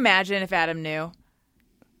 Can you imagine if Adam knew?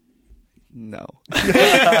 No,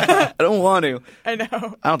 I don't want to. I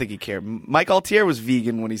know. I don't think he cared. Mike Altier was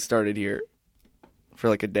vegan when he started here for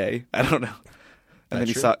like a day. I don't know. And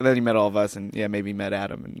then he met all of us, and maybe met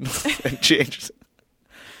Adam and changed.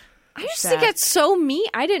 I just Sad. think it's so mean.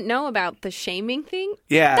 I didn't know about the shaming thing.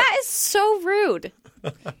 Yeah. That is so rude.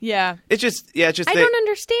 Yeah. It's just I don't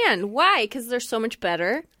understand. Why? Because they're so much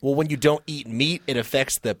better. Well, when you don't eat meat, it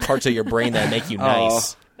affects the parts of your brain that make you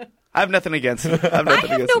nice. I have nothing against him. I have I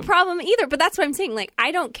have no problem either, but that's what I'm saying. Like,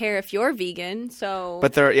 I don't care if you're vegan, so.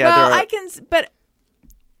 But there well, are.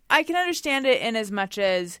 I can understand it in as much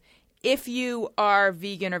as if you are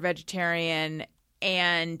vegan or vegetarian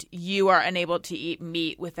and you are unable to eat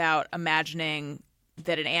meat without imagining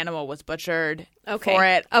that an animal was butchered for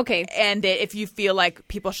it. Okay. And that if you feel like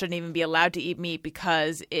people shouldn't even be allowed to eat meat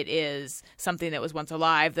because it is something that was once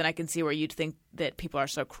alive, then I can see where you'd think that people are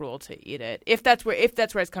so cruel to eat it. If that's where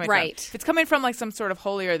it's coming from. Right. If it's coming from like some sort of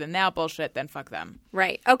holier than thou bullshit, then fuck them.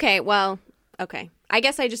 Right. Okay. Well, okay. I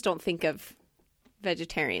guess I just don't think of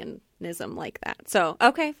vegetarianism like that. So,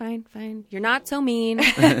 okay, fine. You're not so mean.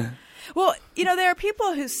 Well, there are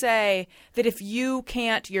people who say that if you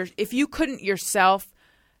couldn't yourself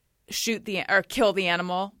shoot or kill the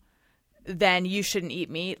animal, then you shouldn't eat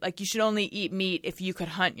meat. Like you should only eat meat if you could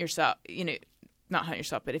hunt yourself. Not hunt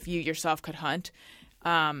yourself, but if you yourself could hunt.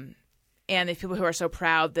 And there's people who are so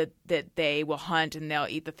proud that they will hunt and they'll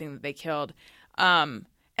eat the thing that they killed. And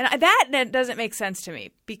that doesn't make sense to me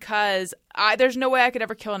because there's no way I could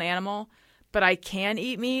ever kill an animal. But I can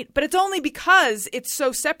eat meat. But it's only because it's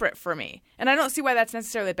so separate for me. And I don't see why that's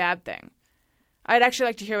necessarily a bad thing. I'd actually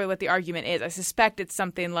like to hear what the argument is. I suspect it's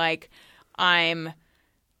something like I'm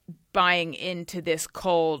buying into this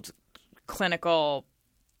cold, clinical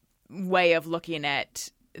way of looking at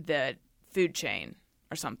the food chain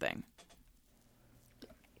or something.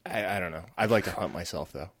 I don't know. I'd like to hunt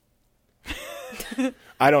myself, though.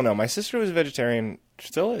 I don't know. My sister was a vegetarian,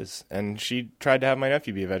 still is, and she tried to have my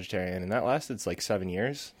nephew be a vegetarian, and that lasted like 7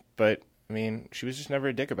 years. But I mean, she was just never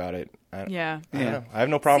a dick about it. I don't know. I have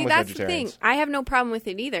no problem with that's vegetarians. the thing. I have no problem with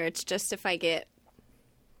it either. It's just if I get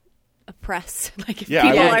oppressed, like if Yeah,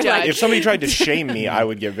 people I would, are like, if somebody tried to shame me, I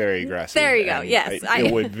would get very aggressive. There you go. and Yes,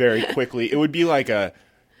 it would very quickly. It would be like a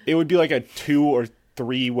 2 or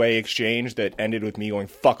 3 way exchange that ended with me going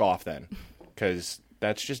 "fuck off," then, because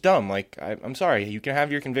that's just dumb. Like, I'm sorry, you can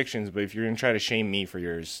have your convictions, but if you're gonna try to shame me for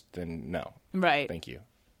yours, then no. Right. Thank you.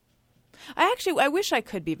 I wish I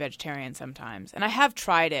could be vegetarian sometimes, and I have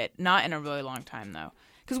tried it, not in a really long time though,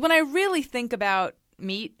 because when I really think about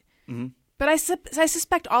meat. Mm-hmm. But I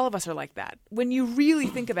suspect all of us are like that. When you really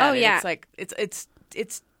think about it, it's like it's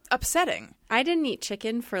upsetting. I didn't eat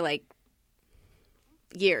chicken for like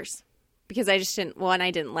years because I just didn't. One, I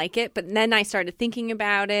didn't like it, but then I started thinking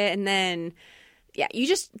about it, and then you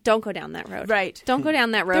just don't go down that road. Right? Don't go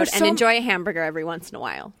down that road and enjoy a hamburger every once in a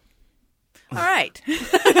while. All right.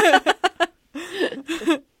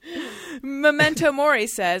 Memento Mori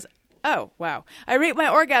says, "Oh wow, I rate my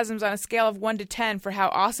orgasms on a scale of 1 to 10 for how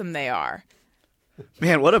awesome they are."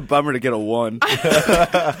 Man, what a bummer to get a 1. Do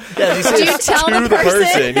you tell the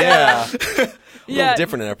person? Yeah. A little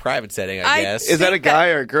different in a private setting, I guess. Is that a guy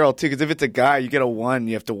or a girl, too? Because if it's a guy, you get a 1,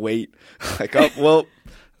 you have to wait. Like, oh, well,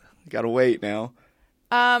 you got to wait now.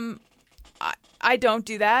 I don't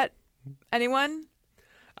do that. Anyone?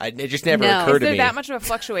 It just never occurred to me. Is there that much of a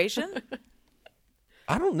fluctuation?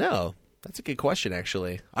 I don't know. That's a good question,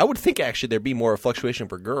 actually. I would think, actually, there'd be more fluctuation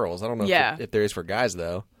for girls. I don't know if there is for guys,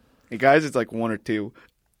 though. Hey, guys, it's like 1 or 2.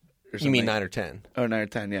 Or you mean 9 or 10? Oh, 9 or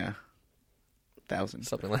 10, yeah. 1,000.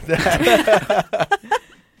 Something like that.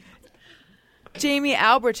 Jamie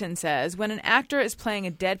Alberton says, when an actor is playing a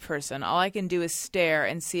dead person, all I can do is stare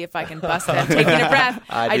and see if I can bust them taking a breath.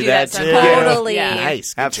 I do that too. sometimes. Totally. Yeah.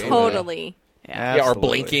 Nice. Absolutely. Totally. Yeah. Yeah, or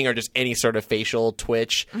blinking or just any sort of facial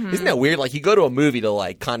twitch. Mm-hmm. Isn't that weird? Like, you go to a movie to,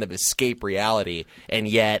 like, kind of escape reality, and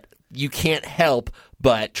yet you can't help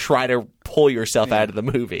but try to pull yourself out of the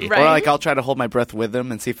movie. Right. Or, like, I'll try to hold my breath with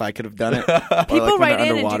them and see if I could have done it. People like write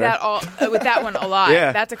in and do that with that one a lot.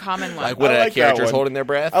 Yeah. That's a common one. Like when I a like that character's one. holding their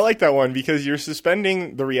breath. I like that one because you're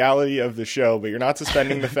suspending the reality of the show, but you're not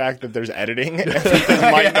suspending the fact that there's editing. And that this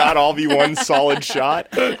might not all be one solid shot.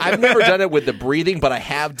 I've never done it with the breathing, but I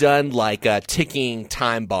have done like a ticking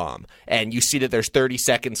time bomb. And you see that there's 30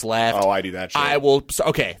 seconds left. Oh, I do that shit. I will,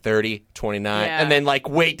 30, 29. Yeah. And then like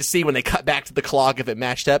wait to see when they cut back to the clock if it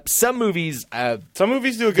matched up. Some movies, Some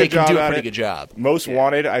movies do a they good job can do a at pretty it. good job. Most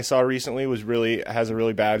Wanted I saw recently has a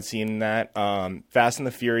really bad scene in that. Fast and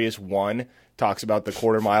the Furious 1 talks about the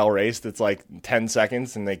quarter-mile race that's like 10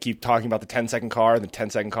 seconds, and they keep talking about the 10-second car and the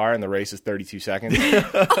 10-second car, and the race is 32 seconds.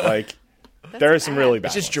 Like, there are some really bad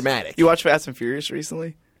It's just ones. dramatic. You watched Fast and Furious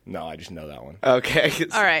recently? No, I just know that one. Okay.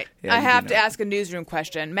 All right. Yeah, I you have do to know. ask a newsroom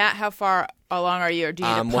question. Matt, how far along are you, or do you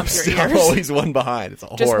need to I'm pump your ears? always one behind. It's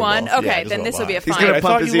Just horrible. one? Okay, Yeah, just then one this will be a behind. fine. He's going I to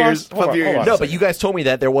thought pump his you ears. lost- hold Pump on, your hold ears. on. No, but you guys told me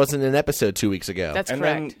that there wasn't an episode 2 weeks ago. That's And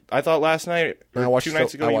correct. then I thought last night, or I watched 2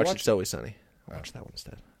 nights ago, I you watched watched It's Always Sunny. I watched that one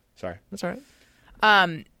instead. Sorry. That's all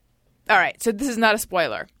right. All right, so this is not a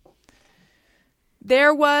spoiler.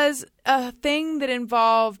 There was a thing that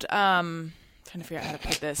involved. Trying to figure out how to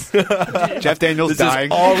put this. Jeff Daniels dying.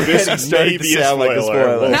 This may be a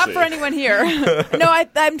spoiler. We'll Not see. for anyone here. No,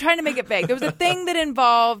 I'm trying to make it vague. There was a thing that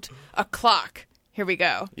involved a clock. Here we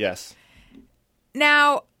go. Yes.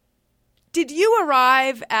 Now, did you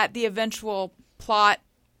arrive at the eventual plot?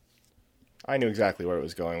 I knew exactly where it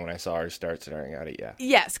was going when I saw her start staring at it. Yeah.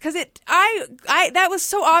 Yes, because that was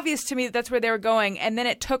so obvious to me that that's where they were going, and then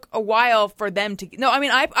it took a while for them to. No, I mean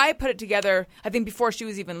I put it together. I think before she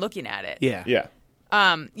was even looking at it. Yeah. Yeah.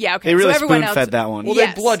 Yeah. Okay. They really so everyone spoon-fed else, that one. Well,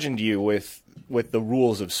 Yes. they bludgeoned you with the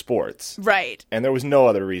rules of sports, Right. and there was no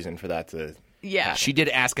other reason for that to. Yeah. She did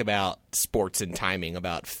ask about sports and timing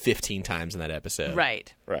about 15 times in that episode.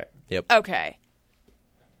 Right. Right. Yep. Okay.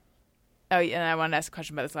 Oh, yeah, and I wanted to ask a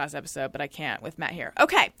question about this last episode, but I can't with Matt here.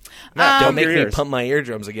 Okay. Don't make your me ears. pump my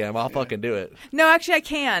eardrums again. I'll fucking do it. No, actually, I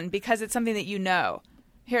can because it's something that you know.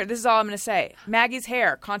 Here, this is all I'm going to say. Maggie's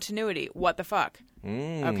hair, continuity. What the fuck?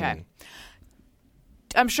 Okay.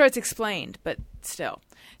 I'm sure it's explained, but still.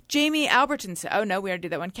 Jamie Alberton said, oh, no, we already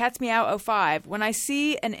did that one. Cat's Meow 05. When I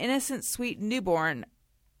see an innocent, sweet newborn,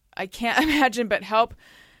 I can't help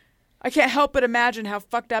but imagine how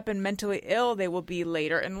fucked up and mentally ill they will be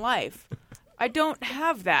later in life. I don't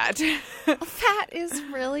have that. That is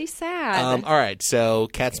really sad. All right, so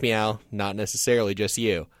Cat's Meow, not necessarily just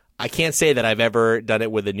you. I can't say that I've ever done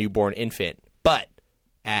it with a newborn infant, but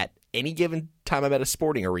at any given time I'm at a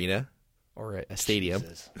sporting arena or a stadium,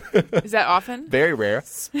 Is that often? very rare.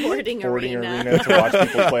 Sporting Sporting arena. arena to watch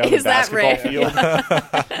people play on the Is that basketball rare? field.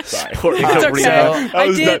 Sorry. It's okay. That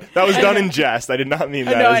was, that was done in jest. I did not mean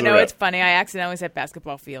that. No, as I a know. rep. It's funny. I accidentally said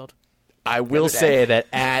basketball field. I will say that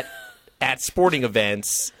at sporting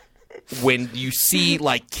events, when you see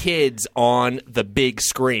like kids on the big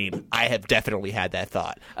screen, I have definitely had that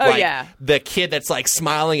thought. Oh, like, yeah. The kid that's like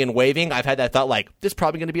smiling and waving, I've had that thought like, this is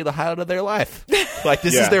probably going to be the highlight of their life. Like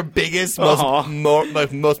this is Yeah. their biggest,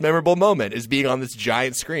 most memorable moment is being on this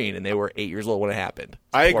giant screen, and they were 8 years old when it happened.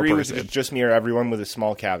 I Poor agree with person. just me or everyone with a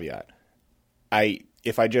small caveat.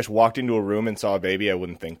 If I just walked into a room and saw a baby, I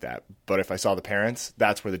wouldn't think that. But if I saw the parents,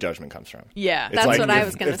 that's where the judgment comes from. Yeah. It's That's like what I if-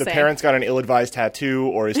 was gonna If the say. parent's got an ill-advised tattoo,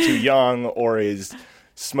 or is too young, or is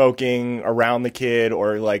smoking around the kid,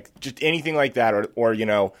 or like just anything like that, or you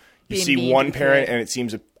know, you Being see mean one to the parent kid. and it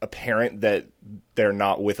seems apparent that they're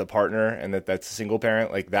not with a partner and that's a single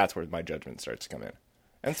parent, like that's where my judgment starts to come in.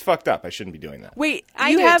 And it's fucked up. I shouldn't be doing that. Wait, I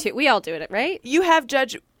you do have it too. We all do it, right? you have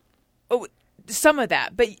some of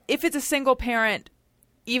that, but if it's a single parent,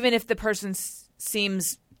 even if the person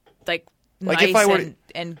seems like Like, nice if I were-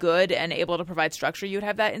 and good and able to provide structure, you would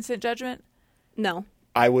have that instant judgment. No.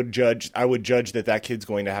 I would judge that kid's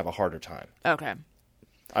going to have a harder time. Okay.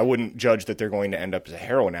 I wouldn't judge that they're going to end up as a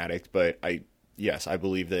heroin addict, but I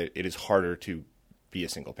believe that it is harder to be a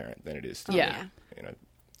single parent than it is to Yeah. be,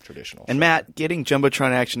 traditional. And Matt, getting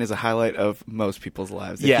Jumbotron action is a highlight of most people's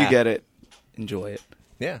lives. If Yeah. you get it, enjoy it.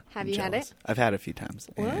 Yeah. Have you had it? I've had it a few times.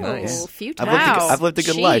 Whoa, Nice. a few I've times. lived a, I've lived a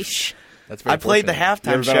good life. Sheesh. That's very I played the fortunate.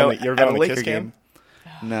 halftime You show ever been at a on the Laker Kiss game.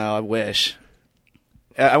 game? No, I wish.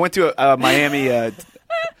 I went to a Miami a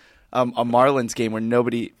Marlins game where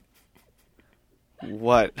nobody.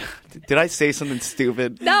 What? Did I say something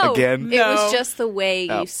stupid No. again? It No. was just the way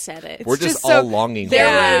Oh. you said it. We're just just so- all longing for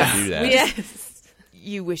Yeah. you to do that. Yes.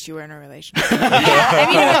 You wish you were in a relationship.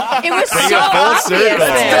 I mean, it was so Full obvious. circle.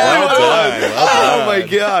 Oh my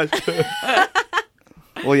gosh.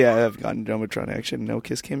 Well, yeah, I've gotten Jumbotron action. No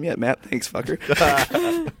Kiss Cam yet, Matt. Thanks, fucker.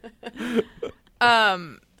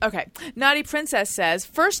 Okay. Naughty Princess says,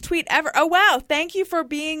 first tweet ever. Oh, wow. Thank you for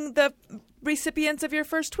being the recipients of your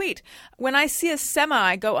first tweet. When I see a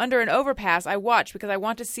semi go under an overpass, I watch because I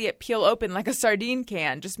want to see it peel open like a sardine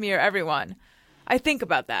can. Just me or everyone. I think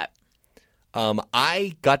about that.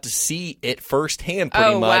 I got to see it firsthand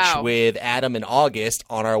pretty Oh, much wow. with Adam and August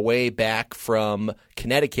on our way back from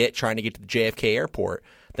Connecticut trying to get to the JFK airport.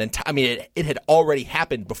 Then, it had already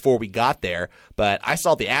happened before we got there, but I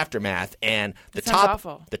saw the aftermath, and the sounds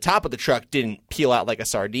awful. top of the truck didn't peel out like a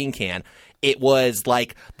sardine can. It was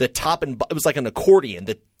like the top it was like an accordion.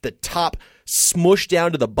 The top smushed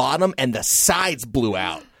down to the bottom, and the sides blew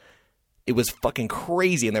out. It was fucking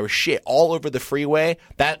crazy, and there was shit all over the freeway.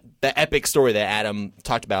 The epic story that Adam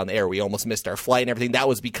talked about on the air, we almost missed our flight and everything, that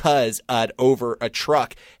was because a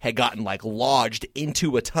truck had gotten like lodged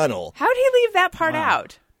into a tunnel. How did he leave that part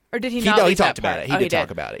out? Or did he not no, he leave that talked about part? it. He Oh, did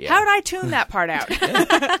talk about it, yeah. How did I tune that part out?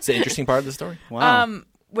 It's an interesting part of the story. Wow.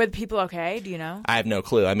 Were the people okay? Do you know? I have no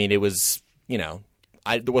clue. I mean, it was,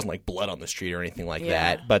 there wasn't like blood on the street or anything like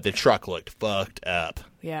Yeah. that, but the truck looked fucked up.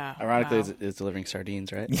 Yeah. Ironically, Wow. it's delivering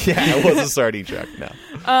sardines, right? Yeah, it was a sardine truck. No.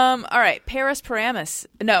 All right. Paris Paramus.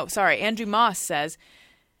 No, sorry. Andrew Moss says,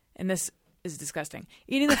 and this is disgusting,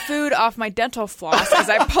 eating the food off my dental floss as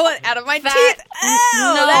I pull it out of my teeth.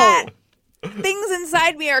 Oh, things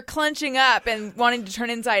inside me are clenching up and wanting to turn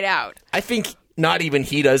inside out. I think not even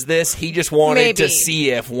he does this. He just wanted Maybe. to see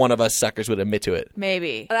if one of us suckers would admit to it.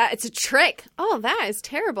 Maybe. It's a trick. Oh, that is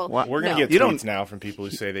terrible. What? We're gonna No. get You tweets don't- now from people who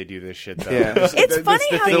say they do this shit. Though. Yeah. It's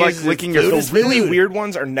funny how thing you- Like licking your the food. really weird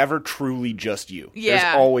ones are never truly just you. Yeah.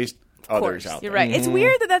 There's always others course. out You're there. right. It's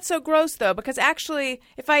weird that that's so gross, though, because actually,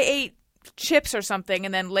 if I ate chips or something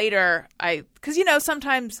and then later because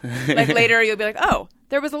sometimes like later you'll be like, oh,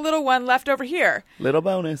 there was a little one left over here. Little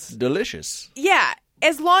bonus. Delicious. Yeah.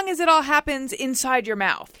 As long as it all happens inside your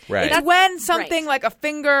mouth. Right. It's when something right. like a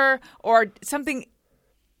finger or something.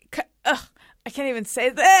 I can't even say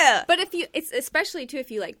that. But it's especially too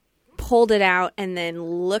if you like pulled it out and then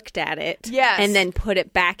looked at it, Yes. and then put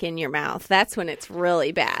it back in your mouth. That's when it's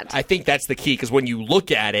really bad. I think that's the key because when you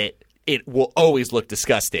look at it, it will always look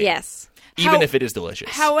disgusting. Yes. Even if it is delicious.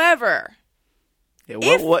 However, Yeah,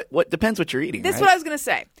 If- what depends what you're eating. this is right? what I was going to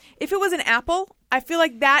say. If it was an apple, I feel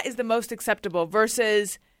like that is the most acceptable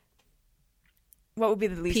versus what would be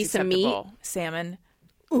the least Piece of acceptable? Salmon.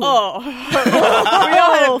 Oh. We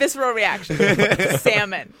all had a visceral reaction.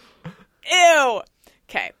 Salmon. Ew.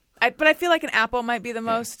 Okay. But I feel like an apple might be the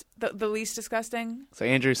most, the least disgusting. So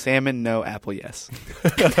Andrew, salmon, no. Apple, yes.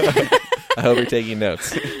 I hope you're taking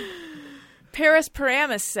notes. Paris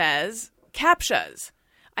Paramus says, CAPTCHAs.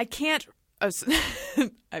 I can't... Oh,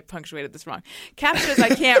 I punctuated this wrong. CAPTCHAs I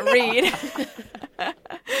can't read.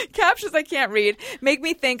 CAPTCHAs I can't read make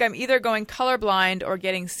me think I'm either going colorblind or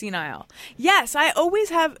getting senile. Yes, I always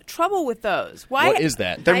have trouble with those. Why? What is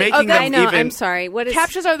that? They're making them I know. even. I'm sorry. What is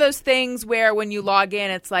CAPTCHAs are those things where when you log in,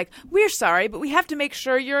 it's like, we're sorry, but we have to make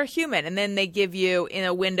sure you're a human. And then they give you, in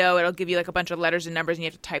a window, it'll give you like a bunch of letters and numbers, and you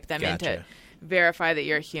have to type them in to Gotcha. verify that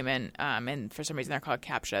you're a human. And for some reason, they're called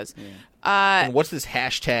CAPTCHAs. And what's this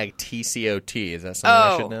hashtag TCOT? Is that something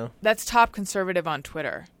I should know? That's top conservative on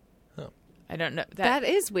Twitter. Oh. I don't know. that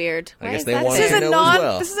is weird. I Why guess is they that want This to is there? a know as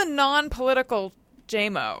well. This is a non-political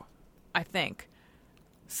JMO, I think.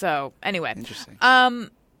 So anyway, Interesting.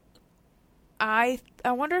 I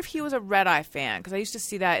wonder if he was a Red Eye fan because I used to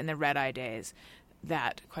see that in the Red Eye days,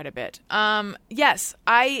 that quite a bit. Yes,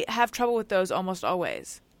 I have trouble with those almost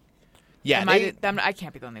always. Yeah, I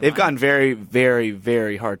can't be the only They've one. gotten very, very,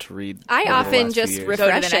 very hard to read. I over the often last few just years. Go to the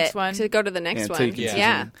refresh next it one. to go to the next until you one. can see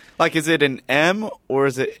Yeah. something. Like, is it an M or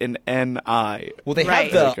is it an NI? Well, they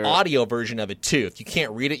Right. have the Like, audio version of it too. If you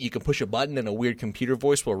can't read it, you can push a button and a weird computer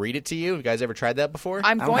voice will read it to you. You guys ever tried that before?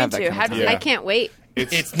 I'm I don't going have that to. kind of How does time. I it? can't wait.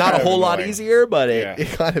 It's not a kind of whole lot annoying. easier, but Yeah. it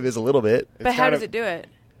kind of is a little bit. But how kind does of- it do it?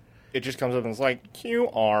 It just comes up and it's like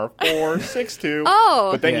QR462. Oh.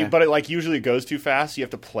 but then Yeah. but it like usually goes too fast. So you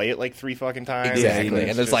have to play it like 3 fucking times. Exactly. it's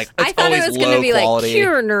And there's just- like, I it's thought it always was going low to be quality.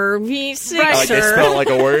 like Kierner V6. Oh, like they spell it like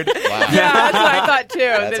a word? Wow. Yeah, that's what I thought too.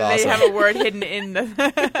 That they awesome. have a word hidden in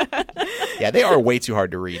the. Yeah, they are way too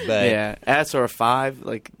hard to read. But Yeah, S or a 5,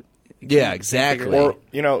 like. yeah, exactly. or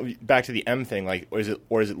back to the M thing. Like, or is it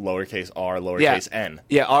lowercase r, lowercase n?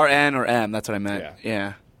 Yeah, RN or M. That's what I meant. Yeah.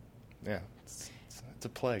 Yeah. Yeah, it's a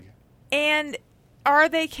plague. And are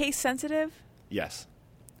they case sensitive? Yes,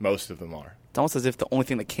 most of them are. It's almost as if the only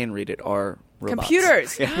thing that can read it are robots.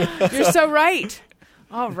 Computers. You're so right.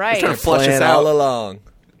 All right. trying to flush us Plan out. all along.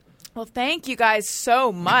 Well, thank you guys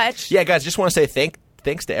so much. Yeah, guys, just want to say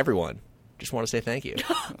thanks to everyone. Just want to say thank you.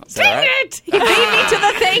 Is that all right? It! You beat me to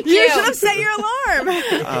the thank you. You should have set your alarm.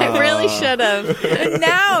 I really should have. And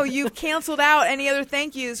now you've canceled out any other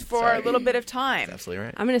thank yous for a little bit of time. Absolutely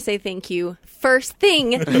right. I'm going to say thank you first thing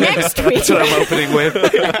next week. That's what I'm opening with.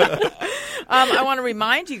 I want to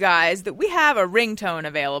remind you guys that we have a ringtone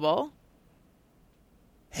available.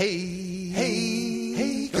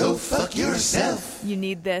 Hey, go fuck yourself. You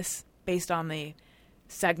need this based on the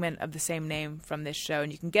segment of the same name from this show,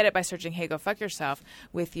 and you can get it by searching Hey Go Fuck Yourself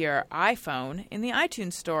with your iPhone in the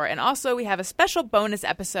iTunes store. And also we have a special bonus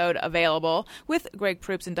episode available with Greg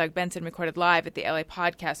Proops and Doug Benson recorded live at the LA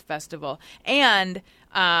Podcast Festival. And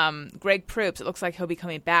Greg Proops, it looks like he'll be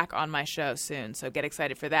coming back on my show soon, so get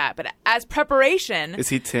excited for that. But as preparation, Is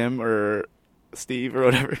he Tim or Steve or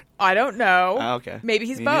whatever? I don't know. Ah, okay. Maybe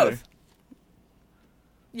he's Me both. neither.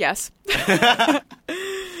 Yes.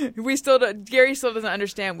 Gary still doesn't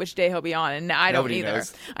understand which day he'll be on, and I don't Nobody either.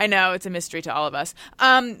 knows. I know it's a mystery to all of us.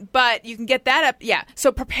 But you can get that up. Yeah.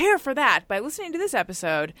 So prepare for that by listening to this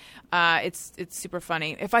episode. It's super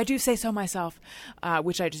funny, if I do say so myself,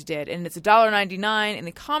 which I just did. And it's $1.99 in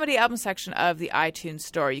the comedy album section of the iTunes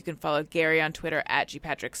store. You can follow Gary on Twitter at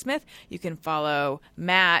GPatrickSmith. You can follow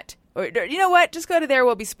Matt. Or you know what? Just go to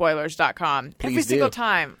therewillbespoilers.com. Every Please single do.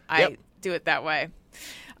 time I do it that way.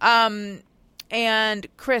 And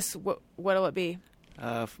Chris, what'll it be?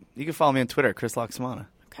 You can follow me on Twitter, Chris Loxamana.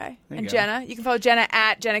 Okay. There And you go. Jenna, you can follow Jenna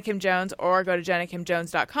at Jenna Kim Jones or go to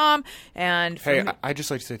JennaKimJones.com. And Hey, I'd just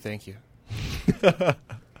like to say thank you.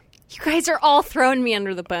 You guys are all throwing me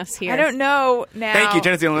under the bus here. I don't know now. Thank you,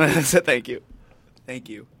 Jenna's the only one that said thank you. Thank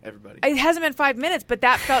you, everybody. It hasn't been 5 minutes, but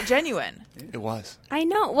that felt genuine. It was. I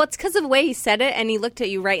know. Well, it's because of the way he said it, and he looked at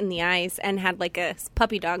you right in the eyes and had like a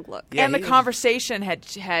puppy dog look. Yeah, And the he- conversation had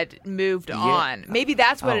moved on. Maybe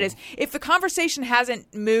that's what it Oh. is. If the conversation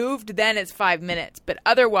hasn't moved, then it's 5 minutes. But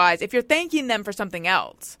otherwise, if you're thanking them for something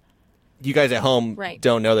else. You guys at home Right.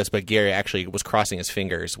 don't know this, but Gary actually was crossing his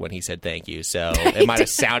fingers when he said thank you. So it might have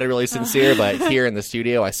sounded really sincere, but here in the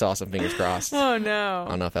studio, I saw some fingers crossed. Oh, I no.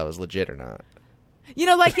 don't know if that was legit or not. You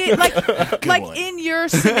know, like one. in your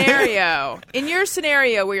scenario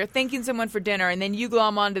where you're thanking someone for dinner and then you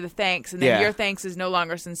glom onto the thanks and then Yeah. your thanks is no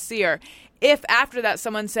longer sincere. If after that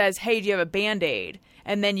someone says, hey, do you have a Band-Aid?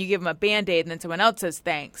 And then you give them a Band-Aid and then someone else says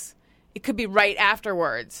thanks. It could be right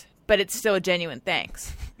afterwards, but it's still a genuine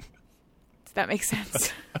thanks. Does that make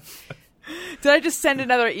sense? Did I just send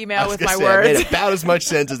another email with my It words? made about as much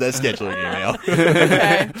sense as that scheduling email.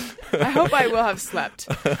 Okay. I hope I will have slept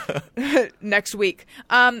next week.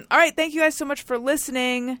 All right. Thank you guys so much for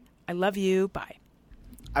listening. I love you. Bye.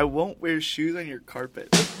 I won't wear shoes on your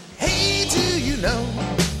carpet. Hey, do you know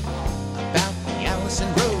about the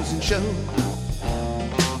Allison Rosen show?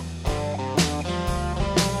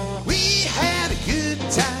 We had a good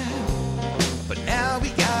time, but now we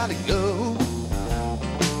gotta go.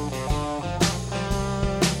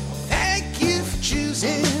 Thank you for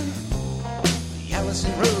choosing the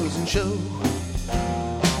Allison Rosen show.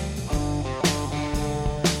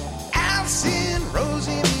 Allison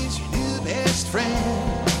Rosen is your new best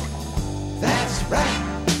friend. That's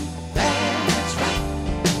right. That's right.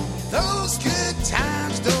 Those good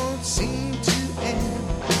times don't seem to end.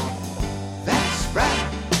 That's right.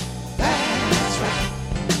 That's right.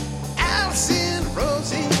 Allison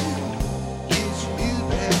Rosen is your new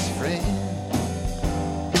best friend.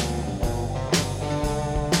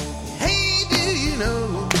 Hey, do you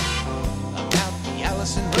know about the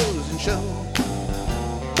Allison Rosen show?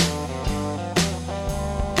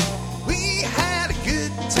 We had a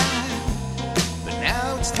good time, but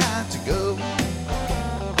now it's time to go.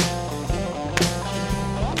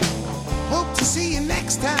 Hope to see you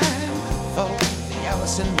next time for the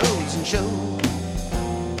Allison Rosen show.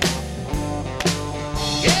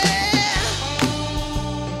 Yeah!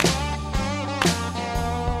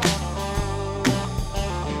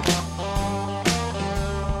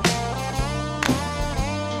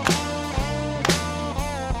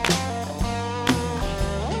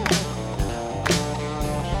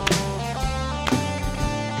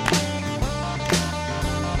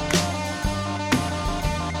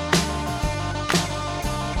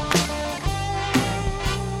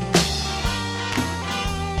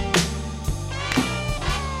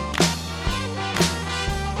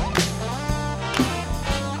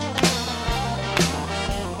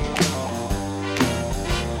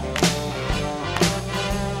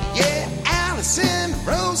 Yeah, Allison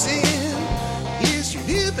Rosen is your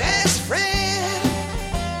new best friend.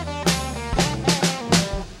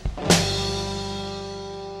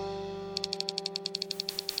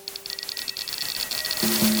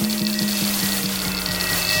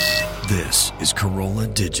 This is Corolla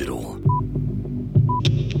Digital.